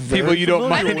you are very People you don't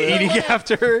mind familiar with. eating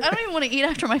after. I don't even want to eat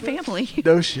after my family.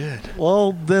 No shit.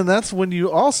 Well, then that's when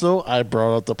you also, I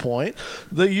brought up the point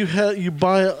that you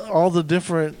buy all the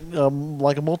different,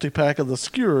 like a multi-pack of the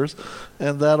skewers,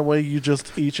 and that way you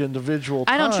just each individual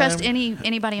I don't time- trust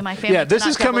anybody in my family. Yeah, to this not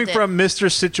is coming double dip. from Mr.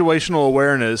 Situational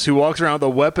Awareness, who walks around with a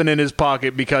weapon in his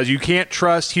pocket because you can't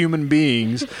trust human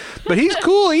beings. But he's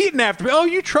cool eating after me. Oh,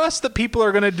 you trust that people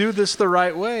are going to do this the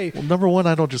right way. Well, number one,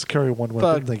 I don't just carry one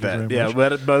weapon. Fuck Thank that. you very Yeah, much.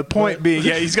 but the point being,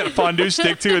 he's got a fondue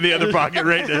stick too in the other pocket,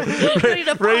 ready to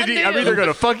I'm either going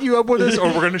to fuck you up with this or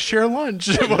we're going to share lunch.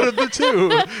 One of the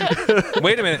two.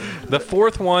 Wait a minute. The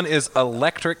fourth one is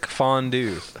electric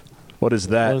fondue. What is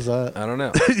that? What is that? I don't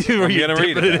know. I'm going to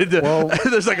read it. Well,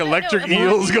 there's like electric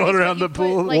eels going around the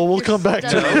pool. Well, we'll come back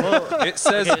to it. It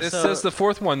says the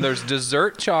fourth one. There's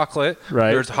dessert chocolate.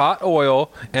 Right. There's hot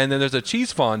oil, and then there's a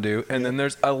cheese fondue, and then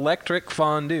there's electric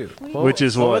fondue. Which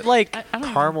is what? would like I don't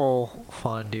know. caramel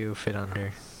fondue fit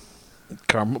under?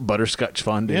 Caramel butterscotch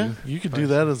fondue. Yeah, you could do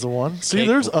that as the one. See, Cake-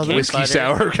 there's other. cake Whiskey butter.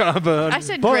 sour combo. I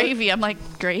said But- gravy. I'm like,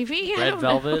 gravy? I Red don't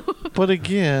know. velvet. But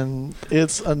again,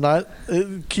 it's a night.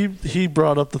 He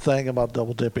brought up the thing about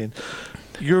double dipping.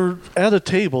 You're at a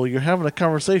table, you're having a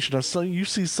conversation, and so you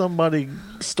see somebody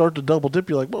start to double dip.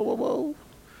 You're like, whoa, whoa, whoa.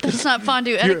 That's not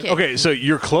fondue etiquette. Okay, so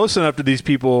you're close enough to these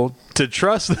people to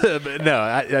trust them.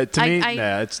 No, to me,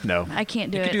 I- it's no. I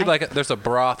can't do You it. could do there's a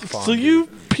broth fondue. So you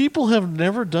people have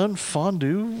never done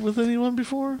fondue with anyone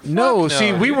before? No, Fuck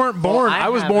see, no. we weren't born. Well, I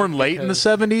was born late in the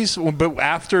 70s, but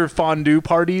after fondue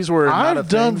parties were not a I've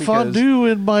thing done because- fondue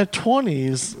in my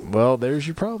 20s. Well, there's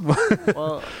your problem.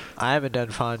 Well, I haven't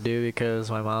done fondue because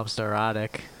my mom's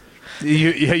neurotic.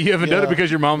 You haven't done it because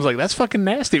your mom's like, that's fucking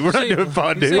nasty. We're not doing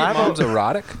fondue. You say mom's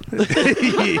erotic?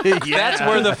 That's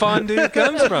where the fondue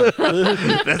comes from.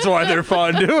 That's why they're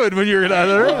fondueing when you're not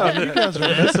around. You guys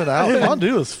are missing out.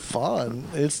 Fondue is fun.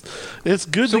 It's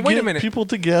good to get people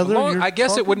together. I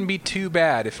guess it wouldn't be too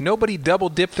bad if nobody double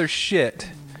dipped their shit.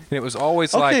 And it was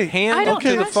always like hand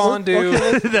to the fondue.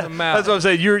 That's what I'm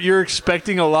saying. You're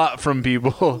expecting a lot from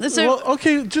people.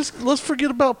 Just let's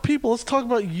forget about people. Let's talk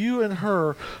about you and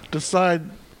her. Decide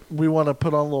we want to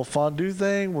put on a little fondue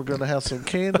thing. We're going to have some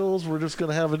candles. We're just going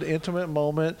to have an intimate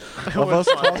moment of us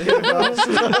talking about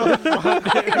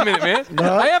stuff. Wait a minute, man.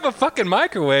 No? I have a fucking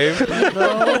microwave.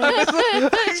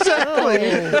 Exactly.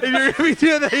 If you're going to be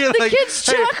doing that, you're like, kids'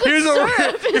 chocolate here's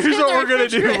what we're going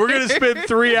to do. We're going to spend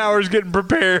 3 hours getting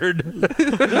prepared.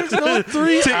 There's no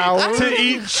 3 hours to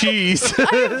eat cheese.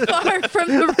 I'm far from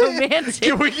the romantic.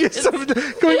 Can we get some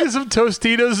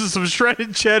Tostitos and some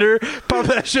shredded cheddar? Pop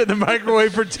that shit in the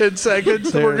microwave for 10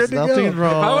 seconds. We're good to go.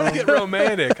 Wrong. I want to get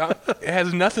romantic. It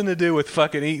has nothing to do with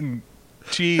fucking eating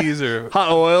cheese or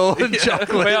hot oil and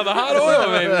chocolate. Well, the hot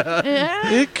oil, maybe. Yeah.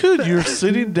 It could. You're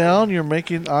sitting down. You're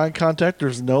making eye contact.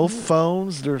 There's no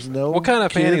phones. There's no. What kind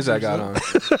of panties I got on?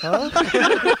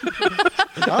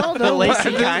 I don't know. At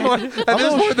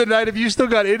this point of the night, if you still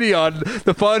got any on,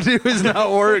 the fondue has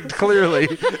not worked, clearly.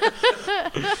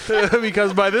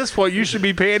 Because by this point, you should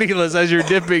be pantyless as you're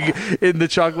dipping in the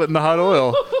chocolate and the hot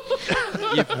oil.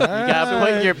 You gotta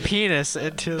put your penis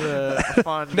into the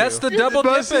fondue. That's the double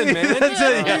dipping, man.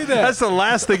 That's the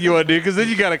last thing you want to do, because then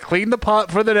you got to clean the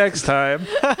pot for the next time.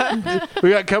 We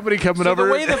got company coming over.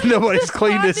 Nobody's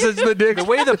cleaned it since the dick. The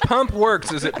way the pump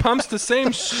works is it pumps the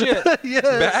same shit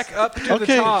back up to the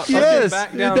top. Yes,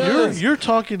 back down. You're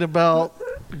talking about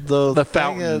the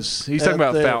fountains. He's talking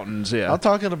about fountains. Yeah, I'm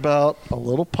talking about a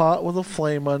little pot with a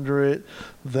flame under it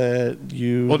that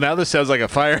you. Well, now this sounds like a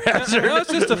fire hazard. No,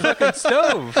 it's just a fucking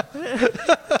stove.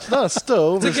 It's not a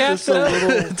stove. It's a gas just stove. a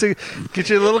little. Get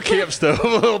you a little camp stove, a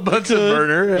little Bunsen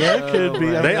burner. Yeah, it could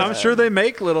be. I'm sure they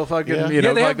make little fucking. You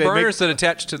know, they like have burners that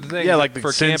attach to the thing. Yeah, like the for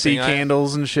Scentsy camping.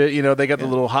 candles and shit. You know, they got the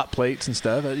little hot plates and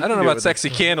stuff. I don't know about sexy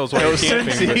candles while you're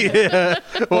camping.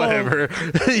 Whatever.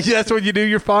 That's when you do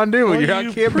your fondue when you're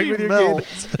out camping with your melt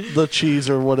candles. the cheese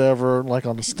or whatever, like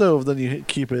on the stove. Then you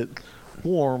keep it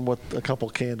warm with a couple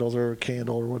candles or a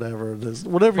candle or whatever it is.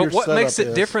 Whatever your But what setup makes it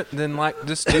is. different than like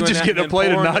just doing Just that getting a and plate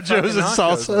of pouring the nachos and fucking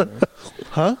salsa. nachos on there?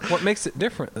 Huh? What makes it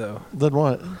different though? Then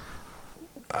what?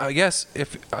 I guess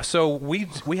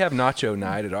we have nacho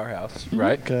night at our house,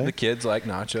 right? Okay. The kids like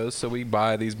nachos, so we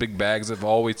buy these big bags of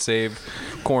always save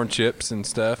corn chips and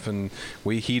stuff, and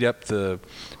we heat up the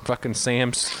fucking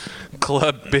Sam's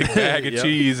Club big bag of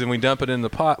cheese and we dump it in the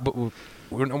pot. But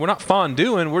we're not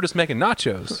fondueing; we're just making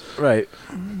nachos. Right.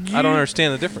 I don't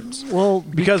understand the difference. Well,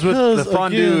 Because with the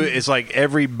fondue, again, it's like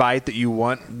every bite that you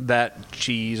want that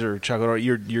cheese or chocolate, or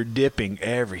you're dipping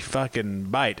every fucking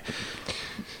bite.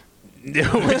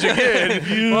 Which again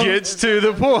gets to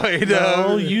the point.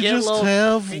 no, of, you get just little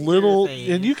have finger little, things.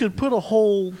 and you could put a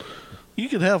whole. You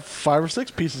could have 5 or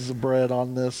 6 pieces of bread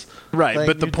on this. right, thing.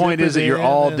 but the You point dip is it that you're in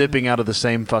all and- dipping out of the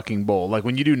same fucking bowl. Like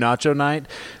when you do nacho night,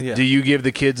 Yeah. do you give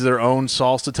the kids their own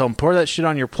sauce to tell them pour that shit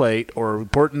on your plate or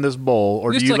pour it in this bowl,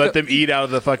 or Just do you like let a- them eat out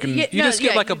of the fucking? Yeah. You No, just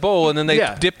get yeah, like a bowl, and then they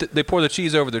Yeah. dip it. They pour the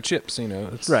cheese over their chips. You know,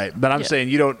 it's, Right, but I'm Yeah. saying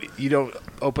you don't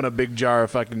open a big jar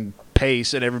of fucking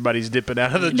paste and everybody's dipping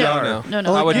out of the No, jar.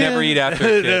 no. I would Again- never eat after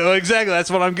a kid. No, exactly.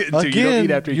 That's what I'm getting to. You don't Again,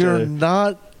 eat after each you're other.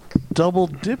 not double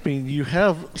dipping. You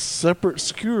have separate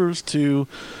skewers to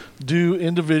do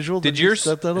individual. Did then yours?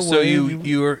 set that away? So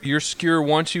your skewer,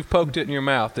 once you've poked it in your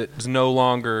mouth, it's no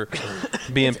longer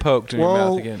being poked in your well,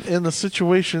 mouth again. in the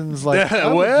situations like I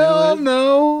would well, do it,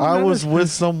 no. I was with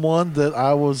someone that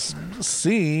I was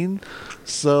seeing,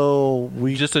 so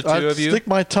Just the two I'd of you? stick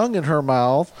my tongue in her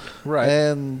mouth, Right.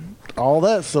 and all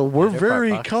that. So we're They're very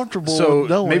fart box. comfortable. So with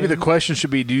knowing maybe the question should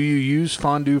be: do you use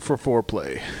fondue for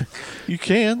foreplay? you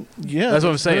can, yeah. That's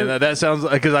what I'm saying. That sounds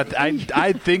like, because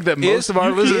I think that most of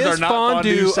our listeners are not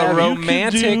fondue a savvy.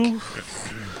 romantic?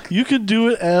 You could do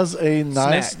it as a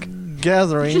nice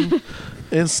gathering.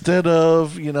 Instead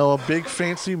of, a big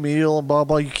fancy meal and blah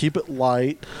blah, you keep it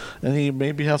light, and you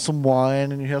maybe have some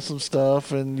wine and you have some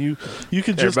stuff, and you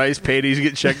could just Everybody's panties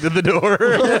get checked at the door.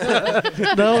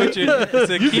 It's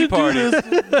a key party.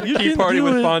 Key party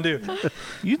with fondue.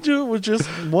 You do it with just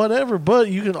whatever, but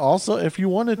you can also, if you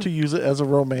wanted to use it as a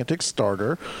romantic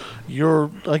starter, you're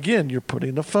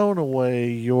putting the phone away.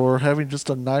 You're having just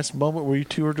a nice moment where you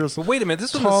two are just. But wait a minute,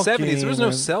 this was the 70s. There was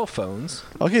no cell phones.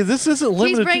 Okay, this isn't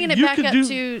limited. He's bringing it back up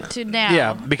to now.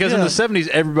 Yeah, because in the 70s,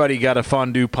 everybody got a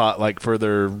fondue pot like for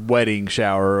their wedding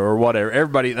shower or whatever.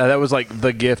 Everybody that was like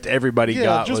the gift everybody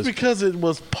got. Just because it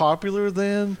was popular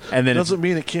then, and then doesn't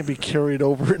mean it can't be carried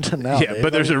over into now. Yeah,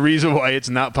 but there's a reason why it's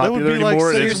not popular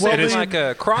anymore. It's like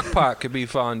a crock pot could be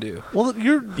fondue. Well,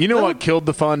 you know what killed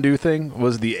the fondue thing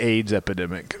was the AIDS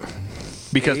epidemic.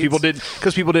 Because people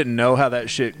didn't know how that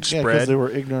shit spread. Because they were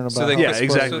ignorant about it.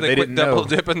 Exactly. So they didn't quit double know.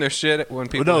 dipping their shit when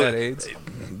people had AIDS.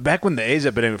 Back when the AIDS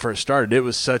epidemic first started, it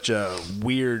was such a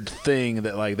weird thing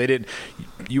that like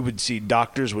you would see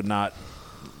doctors would not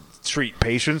treat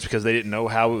patients because they didn't know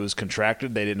how it was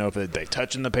contracted. They didn't know if they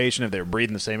touching the patient, if they were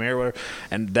breathing the same air, whatever.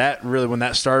 And that really, when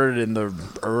that started in the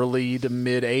early to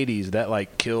mid 80s, that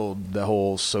like killed the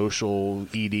whole social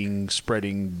eating,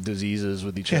 spreading diseases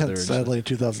with each other. Sadly, in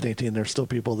 2018, there's still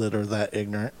people that are that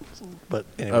ignorant. But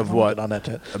anyway, of what? On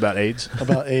that about AIDS?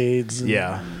 About AIDS. And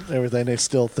yeah. Everything. They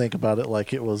still think about it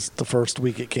like it was the first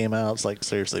week it came out. It's like,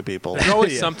 seriously, people. There's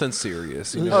always something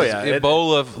serious. You know? Oh, yeah.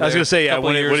 Ebola. I was going to say,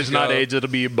 when it's ago. not AIDS, it'll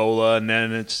be Ebola. And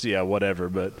then it's whatever,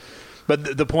 but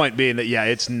the point being that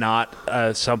it's not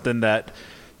something that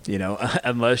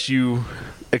unless you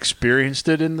experienced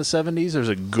it in the 70s, there's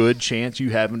a good chance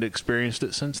you haven't experienced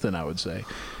it since then. I would say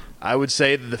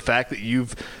that the fact that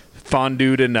you've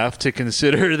fondued enough to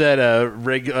consider that a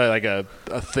regular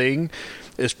a thing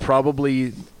is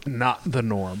probably not the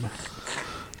norm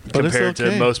compared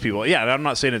to most people. Yeah, I'm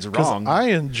not saying it's wrong. I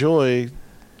enjoy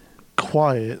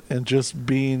quiet and just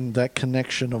being that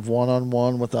connection of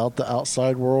one-on-one without the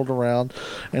outside world around,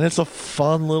 and it's a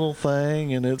fun little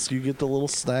thing, and you get the little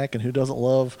snack, and who doesn't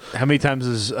love. How many times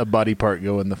does a body part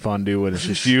go in the fondue when it's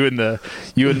just you and the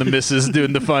missus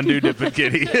doing the fondue dipping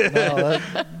kitty? No,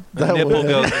 that nipple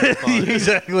goes in the fondue.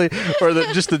 Exactly, or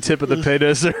just the tip of the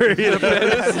penis, or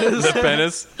the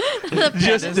penis.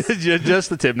 Just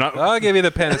the tip. Not. I'll give you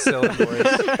the penicillin for it.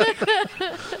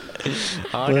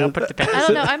 I gotta put the I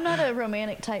don't know. I'm not a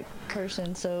romantic type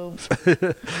person, so.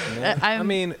 I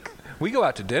mean, we go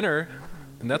out to dinner,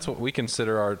 and that's what we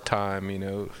consider our time.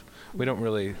 We don't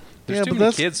really. There's too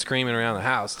many kids screaming around the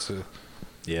house to.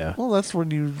 Yeah. Well, that's when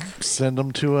you send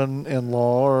them to an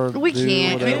in-law or we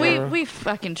can't. I mean, we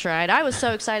fucking tried. I was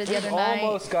so excited the other night.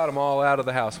 Almost got them all out of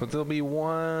the house, but there'll be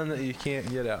one that you can't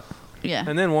get out. Yeah.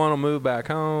 And then one will move back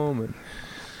home and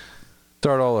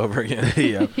start all over again.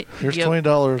 Yeah. Here's $20.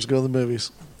 Go to the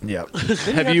movies. Yeah.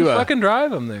 Have you fucking drive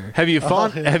them there? Have you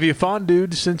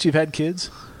fondued since you've had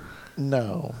kids?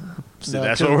 No. See,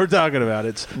 that's what we're talking about.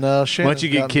 Once you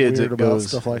get kids, it goes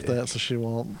stuff like that, so she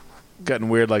won't. Gotten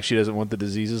weird, like she doesn't want the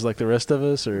diseases like the rest of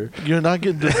us, or you're not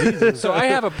getting diseases. So I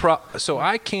have so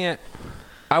I can't.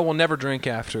 I will never drink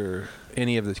after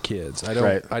any of the kids. I don't.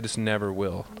 Right. I just never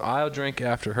will. I'll drink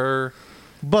after her.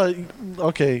 But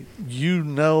okay,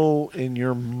 in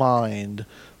your mind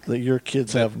that your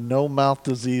kids have no mouth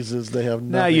diseases. They have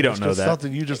nothing. No, you don't know that.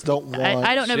 Something you just don't want.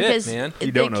 I don't know because man.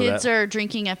 You don't know kids that. are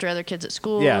drinking after other kids at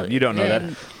school. Yeah, you don't know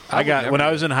that. When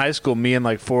I was in high school, me and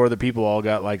like 4 other people all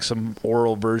got like some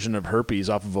oral version of herpes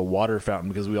off of a water fountain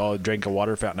because we all drank a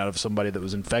water fountain out of somebody that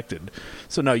was infected.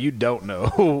 So no, you don't know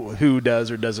who does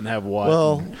or doesn't have what.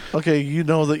 Well, okay, you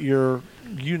know that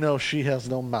she has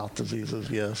no mouth diseases.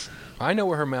 Yes. I know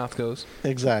where her mouth goes.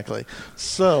 Exactly.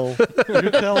 So you're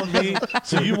telling me,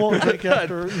 so you won't drink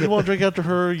after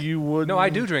her. You would. No, I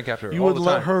do drink after her. You would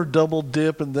let her double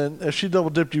dip, and then if she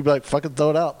double dipped, you'd be like, "Fucking throw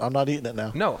it out. I'm not eating it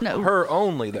now." No, her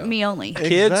only though. Me only.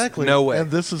 Kids, exactly. No way. And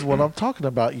this is what I'm talking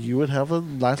about. You would have a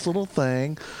nice little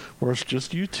thing where it's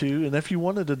just you two, and if you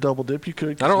wanted to double dip, you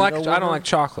could. I don't like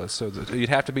chocolate, so you'd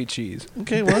have to be cheese.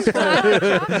 Okay, well that's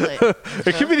fine.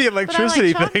 It could be the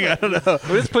electricity thing. I don't know.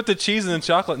 We'll just put the cheese and the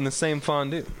chocolate in the same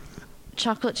fondue.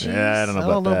 Chocolate cheese. Yeah, I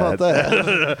don't know about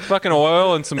that. Fucking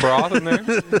oil and some broth in there.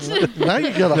 Now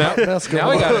you got a hot mess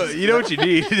going on. You know what you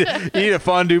need? You need a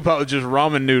fondue pot with just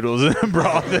ramen noodles and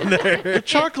broth in there. The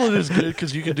chocolate is good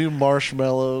because you can do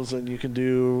marshmallows and you can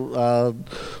do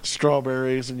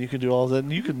strawberries and you can do all that.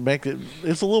 And you can make it.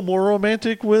 It's a little more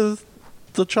romantic with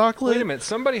the chocolate. Wait a minute.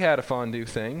 Somebody had a fondue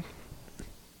thing.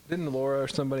 Didn't Laura or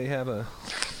somebody have a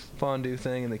fondue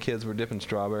thing and the kids were dipping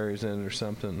strawberries in it or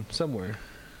something somewhere?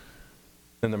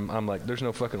 And I'm like, there's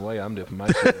no fucking way I'm dipping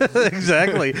my shit.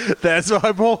 Exactly. That's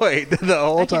my point the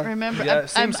whole time. I can't remember. Yeah,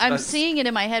 I'm seeing it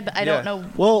in my head, but I don't know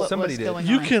well, what's going on.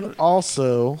 You can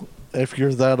also, if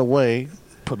you're that away,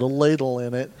 put a ladle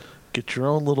in it get your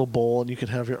own little bowl, and you can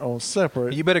have your own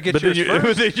separate. You better get But yours then,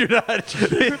 first. you're not.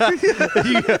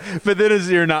 But then as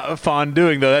you're not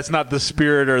fondueing, though, that's not the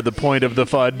spirit or the point of the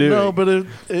fondue. No, but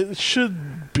it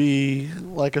should be,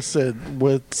 like I said,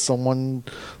 with someone,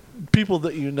 people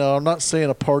that you know. I'm not saying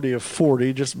a party of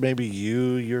 40, just maybe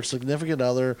you, your significant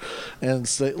other, and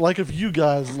say, like if you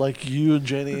guys, like you and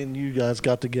Jenny and you guys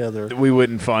got together. We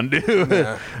wouldn't fondue.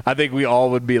 Nah. I think we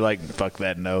all would be like, fuck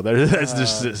that, no. That's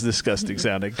just disgusting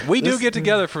sounding. We do get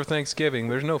together for Thanksgiving.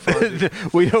 There's no fondue.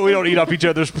 we don't eat off each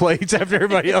other's plates after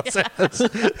everybody else has.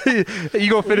 You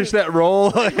go finish that roll,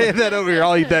 hand that over here,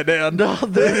 I'll eat that down. No,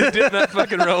 Dip that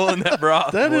fucking roll in that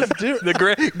broth. that boy. is different.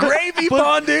 The gravy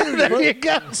fondue. There you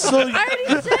go. So, I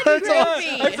already said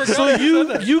gravy. so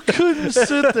you couldn't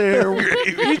sit there,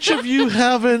 each of you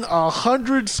having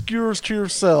 100 skewers to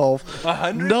yourself,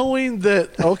 100? knowing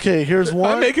that, okay, here's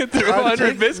one. I make it through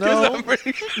 100 biscuits. I'm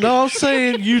pretty sure. No, I'm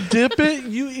saying you dip it,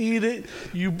 you eat it,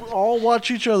 you all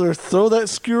watch each other throw that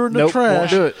skewer in the Nope, trash. won't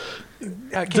do it.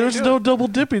 There's no double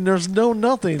dipping. There's no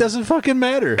nothing. It doesn't fucking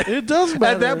matter. It does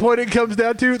matter. At that point, it comes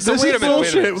down to So this wait a is minute, wait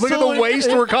a bullshit. minute. Look So at the waste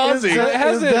we're causing. is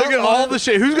that Look at all the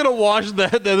shit. Who's gonna wash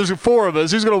that? There's 4 of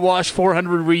us. Who's gonna wash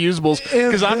 400 reusables?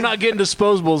 Because I'm not getting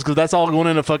disposables. Because that's all going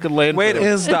in a fucking landfill. Wait a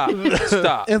minute. Is-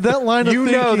 Stop. in that line of You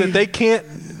thinking, know that they can't.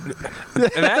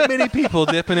 And that many people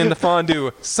dipping in the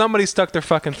fondue, somebody stuck their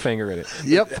fucking finger in it.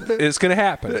 Yep. It's gonna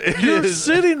happen. you're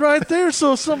sitting right there,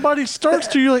 so if somebody starts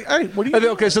to, you're like, hey, what are you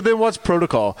doing? Okay, so then what's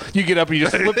protocol? You get up and you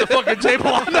just flip the fucking table.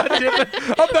 I'm not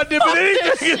dipping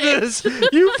anything in this.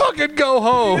 You fucking go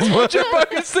home. Put your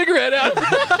fucking cigarette out.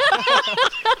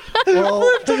 Well,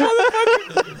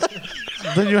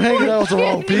 then you're hanging out with the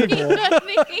wrong people.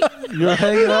 You're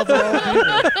hanging out with the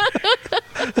wrong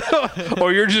people.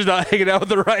 Or you're just not hanging out with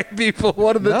the right people.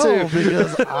 One of the No, two.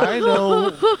 because I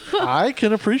know I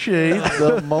can appreciate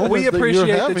the moment We appreciate that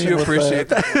you're that having you with appreciate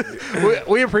that.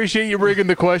 We appreciate you bringing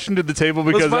the question to the table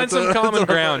because Let's find that's some common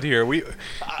ground here.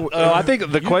 I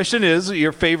think the question is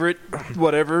your favorite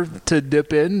whatever to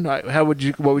dip in. What would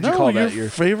you call that? Your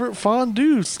favorite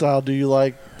fondue style? Do you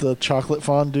like the chocolate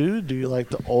fondue? Do you like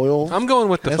the oil? I'm going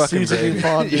with the and fucking seasoning gravy.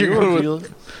 fondue, You're going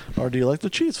or do you like the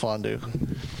cheese fondue?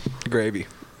 Gravy.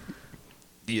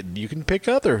 You can pick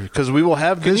other because we will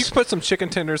have Can you this put some chicken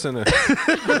tenders in it?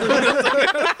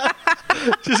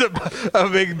 just a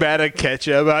big vat of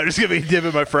ketchup. I'm just gonna be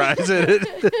dipping my fries in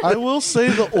it. I will say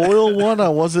the oil one I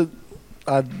wasn't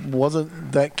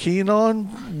that keen on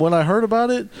when I heard about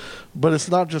it, but it's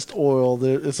not just oil.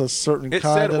 It's a certain It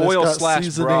kind. said and oil it's got /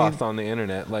 seasoning. broth on the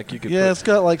internet. Like you could. Yeah, put, it's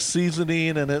got like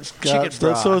seasoning and it's got Chicken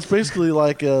stuff. So broth. it's basically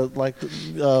like a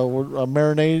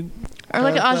marinade. Or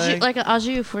like kind of an thing. au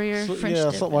jus for your So- French yeah,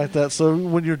 dip. something like that. So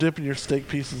when you're dipping your steak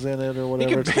pieces in it or it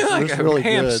whatever, could be like it's a really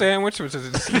ham good. sandwich, which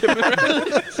is just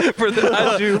for the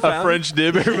au jus A fountain. French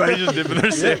dip. Everybody's just dipping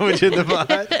their sandwich in the pot.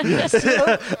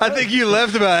 I think you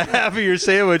left about half of your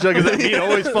sandwich because that meat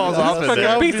always falls off of Fucking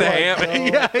there. piece of like,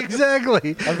 ham. Yeah,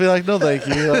 exactly. I'd be like, no, thank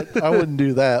you. I wouldn't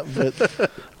do that.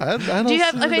 But I don't. Do you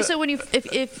have see okay? that- So when you,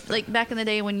 if like back in the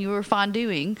day when you were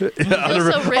fonduing,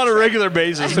 on a regular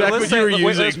basis. So Back let's, when you were say,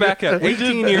 wait, let's using. back up.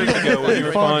 18 years ago when you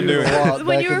were fondue fonduing. a lot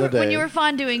when back you in were the day. when you were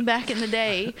fonduing back in the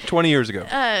day, 20 years ago.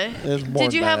 It's more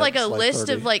did you than have that. like a It's list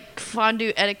 30. of like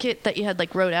fondue etiquette that you had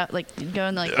like wrote out, like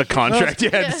going like A contract you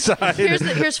had yeah, to sign.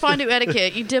 here's fondue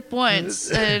etiquette. You dip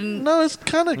once and No, it's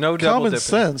kind of No double common dipping.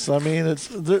 sense. I mean,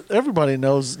 everybody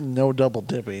knows no double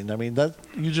dipping. I mean, that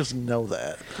you just know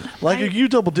that. Like if you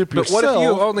double dip But yourself, what if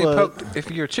you only but- poked,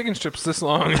 if your chicken strip's this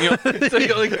long, you so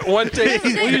you like one take?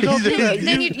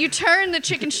 then you turn the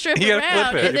chicken strip You gotta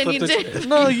around flip it. and then You you flip the dip.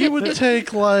 No, you would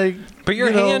take like. But your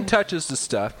you know, hand touches the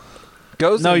stuff.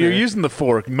 Goes No, in you're there. using the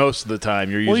fork most of the time.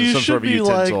 You're Well, using you some should sort of be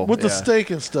utensil. like with the Yeah. steak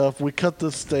and stuff. We cut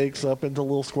the steaks up into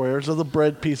little squares or the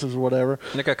bread pieces or whatever.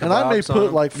 Like a And I may kebabs on put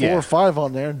 'em. like 4 Yeah. or 5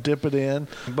 on there and dip it in.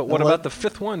 But what and about the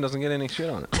fifth one? Doesn't get any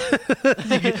shit on it.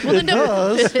 It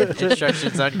does.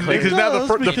 Instructions unclear. Because now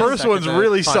the because first one's Second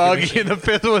really fondue soggy machine. and the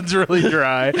fifth one's really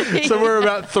dry. Somewhere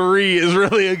about 3 is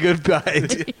really a good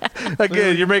bite.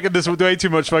 Again, you're making this way too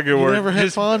much fucking You work. never had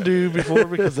Just- fondue before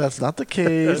because that's not the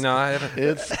case. No, I haven't.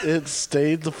 It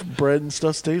stayed, the bread and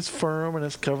stuff stays firm and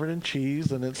it's covered in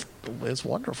cheese and it's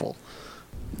wonderful.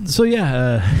 So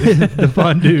yeah, the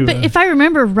fondue. But if I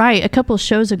remember right, a couple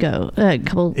shows ago,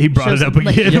 He brought shows, it up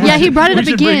like- again. Yeah, he brought it We up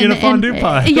should bring again. in a fondue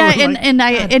pot. Yeah, We're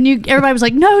like- everybody was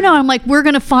like, no. I'm like, we're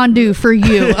gonna fondue for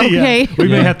you, okay? Yeah, we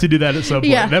may have to do that at some point.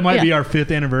 Yeah, That might be yeah. our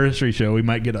 5th anniversary show. We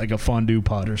might get like a fondue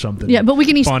pot or something. Yeah, but we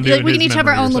can each Fondue like, in we his can each have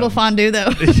our memory or own little something. fondue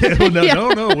though. Yeah, well, no, Yeah.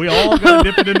 no. We all got to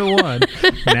dip it into one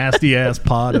nasty ass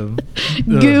pot of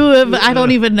Goo of I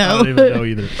don't even know. I don't even know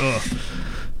either. Ugh.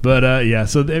 But yeah,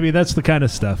 so I mean that's the kind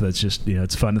of stuff that's just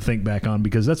it's fun to think back on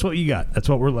because that's what you got. That's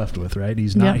what we're left with, right?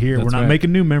 He's not here. We're not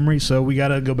making new memories, so we got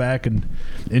to go back and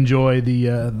enjoy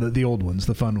the old ones,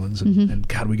 the fun ones, and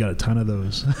God, we got a ton of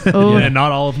those. And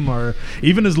not all of them are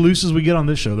even as loose as we get on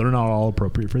this show. They're not all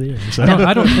appropriate for the air. So.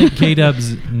 I don't think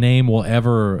K-Dub's name will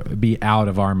ever be out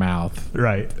of our mouth,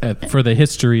 right? For the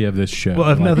history of this show. Well,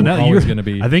 if nothing else, always going to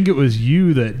be. I think it was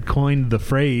you that coined the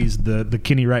phrase the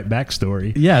Kenny Wright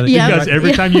backstory. Yeah, because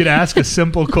every time you'd ask a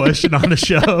simple question on the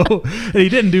show, and he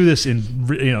didn't do this in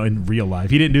real life.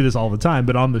 He didn't do this all the time,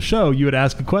 but on the show, you would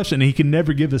ask a question, and he could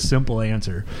never give a simple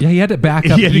answer. Yeah, he had to back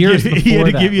up years before he had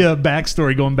to give you a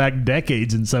backstory going back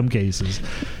decades in some cases.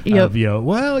 Yep.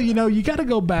 Well, you got to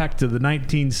go back to the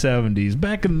 1970s.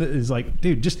 Back in it's like,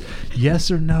 dude, just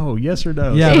yes or no. Yeah,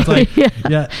 it's like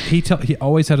he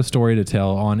always had a story to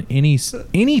tell on any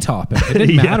topic. It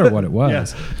didn't matter what it was.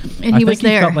 Yes. And he was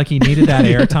there. He felt like he needed that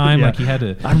airtime. Like he had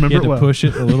to. I remember push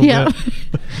it a little bit.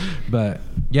 But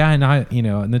yeah, and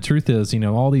and the truth is,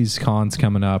 all these cons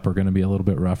coming up are going to be a little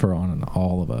bit rougher on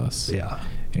all of us. Yeah.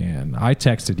 And I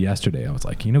texted yesterday. I was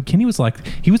like, Kenny was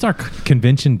he was our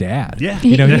convention dad. Yeah.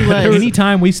 He was.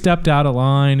 Anytime we stepped out of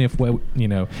line, if we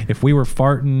were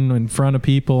farting in front of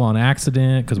people on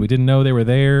accident because we didn't know they were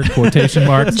there, quotation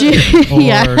marks, or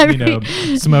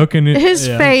smoking his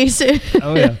face.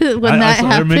 Oh yeah. When that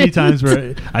happened. There were many times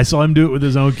where I saw him do it with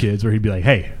his own kids, where he'd be like,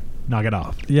 "Hey, knock it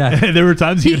off." Yeah. There were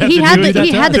times he had the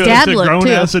dad look grown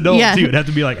too. ass adult Yeah. too. He'd have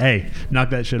to be like, "Hey, knock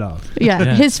that shit off."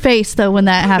 Yeah. His face though when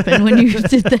that happened, when you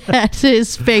did that,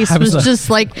 his face was just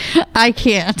like, I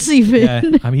can't even. Yeah.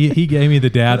 I mean, he gave me the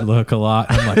dad look a lot.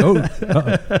 I'm like, oh.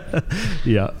 Uh-oh.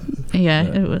 Yeah. Yeah,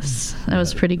 that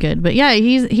was pretty good. But yeah,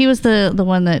 he was the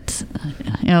one that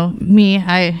me,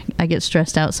 I get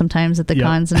stressed out sometimes at the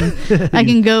cons, and I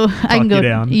can go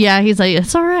down. Yeah, he's like,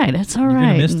 it's all right. You're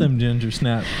gonna miss them ginger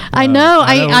snap. I know.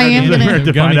 I am gonna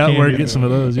to find out where to get some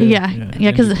of those. Yeah,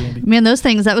 because man, those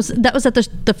things that was at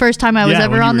the first time I was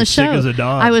ever on the show. Sick as a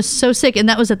dog. I was so sick, and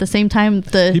that was at the same time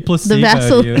the placeboed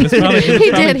Vaseline.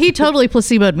 He did. He totally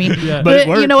placeboed me. Yeah. But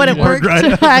you know what? It worked. Right?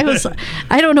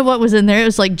 I don't know what was in there. It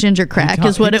was like ginger crack,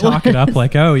 is what it was. Talk it up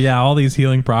like, oh yeah, all these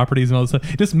healing properties and all this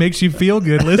stuff. It just makes you feel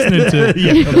good listening to it.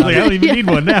 Yeah, I don't even need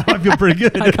one now. I feel pretty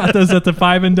good. I got those at the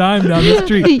 5 and Dime down the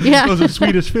street. Yeah, those are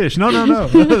Swedish fish. No.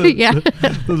 Yeah,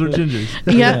 those are gingers.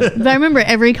 Yeah, but I remember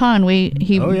every con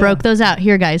he broke those out.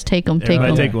 Here, guys, take them.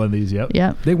 Take one of these. Yep.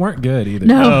 Yep. They weren't good either.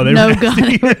 No, God.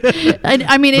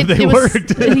 I mean, it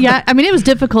worked. Yeah, I mean, it was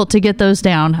difficult to get those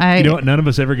down. You know what? None of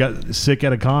us ever got sick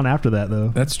at a con after that, though.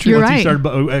 That's true. You're right.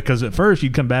 Because at first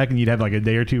you'd come back and you'd have like a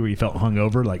day or two where you felt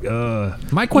hungover, like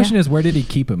My question is, where did he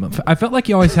keep him? I felt like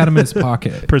he always had him in his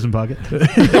pocket. Prison pocket.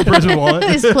 Prison wallet.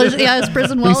 His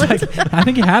prison wallet. I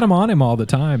think he had him on him all the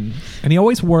time, and he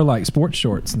always wore like sports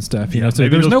shorts and stuff. So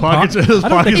there's no pockets. I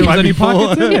don't think there was any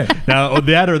pockets in it. Now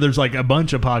that, or there's like a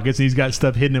bunch of pockets, and he's got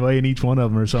stuff hidden away in each one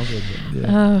of them or something. But,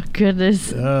 Oh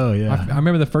goodness. Oh yeah. I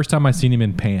remember the first time I seen him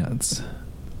in pants.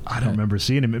 I don't remember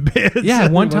seeing him in pants. Yeah,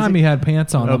 one time he had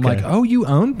pants on. Okay. I'm like, oh, you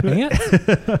own pants?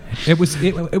 it was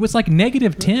like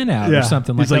 -10 out or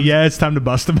something. He's like, yeah, it's time to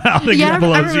bust them out. Yeah,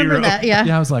 below I remember zero. that. Yeah.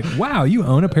 Yeah, I was like, wow, you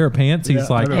own a pair of pants? He's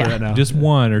like, just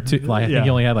one or two. Like I think he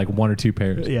only had like one or two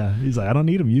pairs. Yeah, he's like, I don't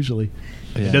need them usually.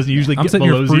 Yeah. It doesn't usually I'm get sitting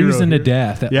below here freezing zero. to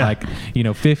death at like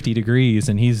 50 degrees,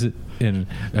 and he's in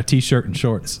a t-shirt and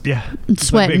shorts. Yeah,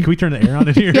 sweating. Like, can we turn the air on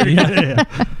in here? Yeah.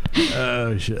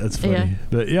 Oh shit, that's funny. Yeah.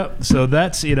 But yep. So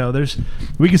that's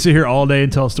we can sit here all day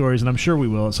and tell stories, and I'm sure we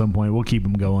will at some point. We'll keep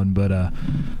them going, but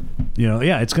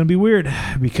it's going to be weird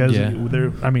because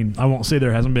there. I mean, I won't say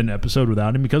there hasn't been an episode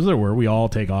without him, because there were. We all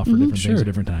take off for different things at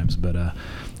different times, but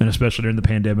and especially during the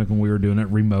pandemic when we were doing it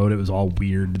remote, it was all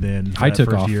weird. Then I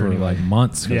took off for like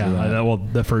months. Yeah,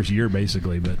 the first year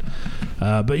basically,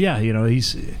 but yeah, he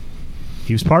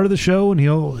was part of the show, and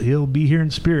he'll be here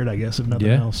in spirit, I guess, if nothing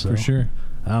else. So. For sure.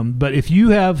 But if you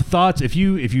have thoughts, if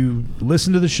you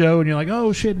listen to the show and you're like,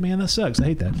 oh shit, man, that sucks, I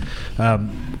hate that.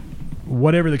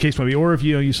 Whatever the case might be, or if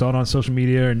you saw it on social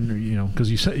media, and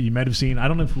because you might have seen, I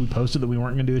don't know if we posted that we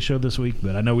weren't going to do a show this week,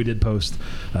 but I know we did post.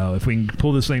 If we can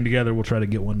pull this thing together, we'll try to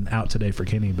get one out today for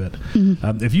Kenny. But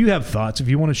if you have thoughts, if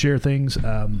you want to share things,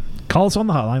 call us on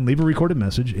the hotline, leave a recorded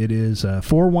message. It is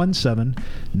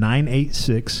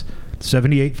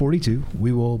 417-986-7842.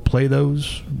 We will play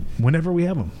those whenever we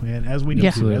have them, and as we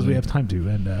need to, as we have time to.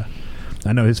 And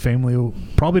I know his family will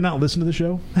probably not listen to the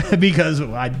show because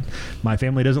my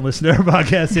family doesn't listen to our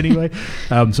podcast anyway.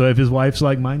 So if his wife's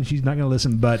like mine, she's not going to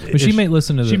listen. But she may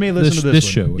listen to this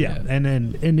show. Yeah,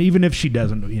 and even if she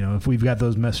doesn't, if we've got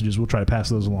those messages, we'll try to pass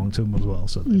those along to them as well,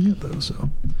 so they've got those. So.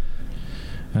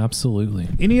 Absolutely.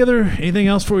 Anything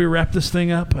else before we wrap this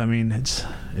thing up? I mean, it's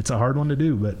a hard one to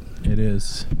do, but it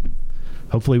is.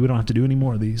 Hopefully we don't have to do any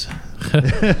more of these.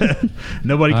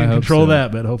 Nobody can control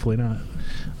that, but hopefully not.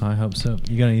 I hope so.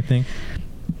 You got anything?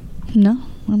 No,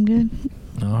 I'm good.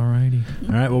 All righty.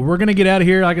 All right. Well, we're going to get out of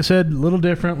here. Like I said, a little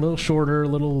different, a little shorter, a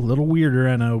little weirder,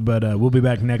 I know, but we'll be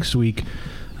back next week.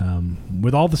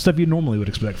 With all the stuff you normally would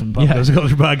expect from the Pop Goes the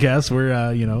Culture podcast, where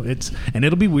and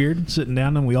it'll be weird sitting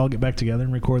down and we all get back together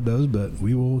and record those, but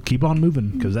we will keep on moving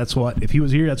because that's what, if he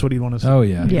was here, that's what he'd want us. Oh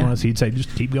yeah, he'd say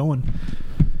just keep going.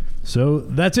 So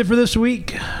that's it for this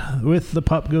week with the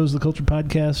Pop Goes the Culture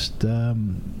podcast.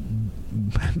 I'm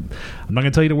not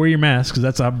going to tell you to wear your mask because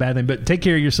that's a bad thing, but take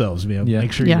care of yourselves.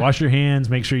 Make sure you wash your hands.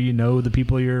 Make sure you know the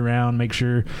people you're around. Make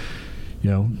sure.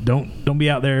 Don't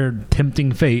be out there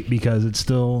tempting fate because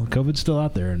COVID's still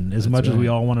out there, and as much as we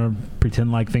all want to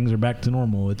pretend like things are back to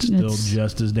normal, it's still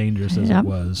just as dangerous as it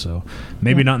was. So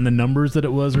maybe not in the numbers that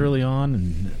it was early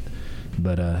on,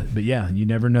 but yeah, you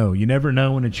never know. You never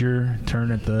know when it's your turn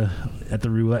at the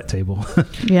roulette table.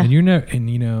 Yeah, and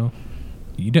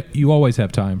you always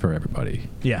have time for everybody.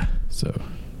 Yeah. So.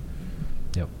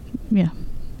 Yep. Yeah.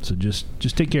 So just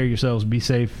take care of yourselves. Be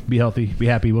safe. Be healthy. Be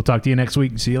happy. We'll talk to you next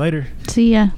week. See you later. See ya.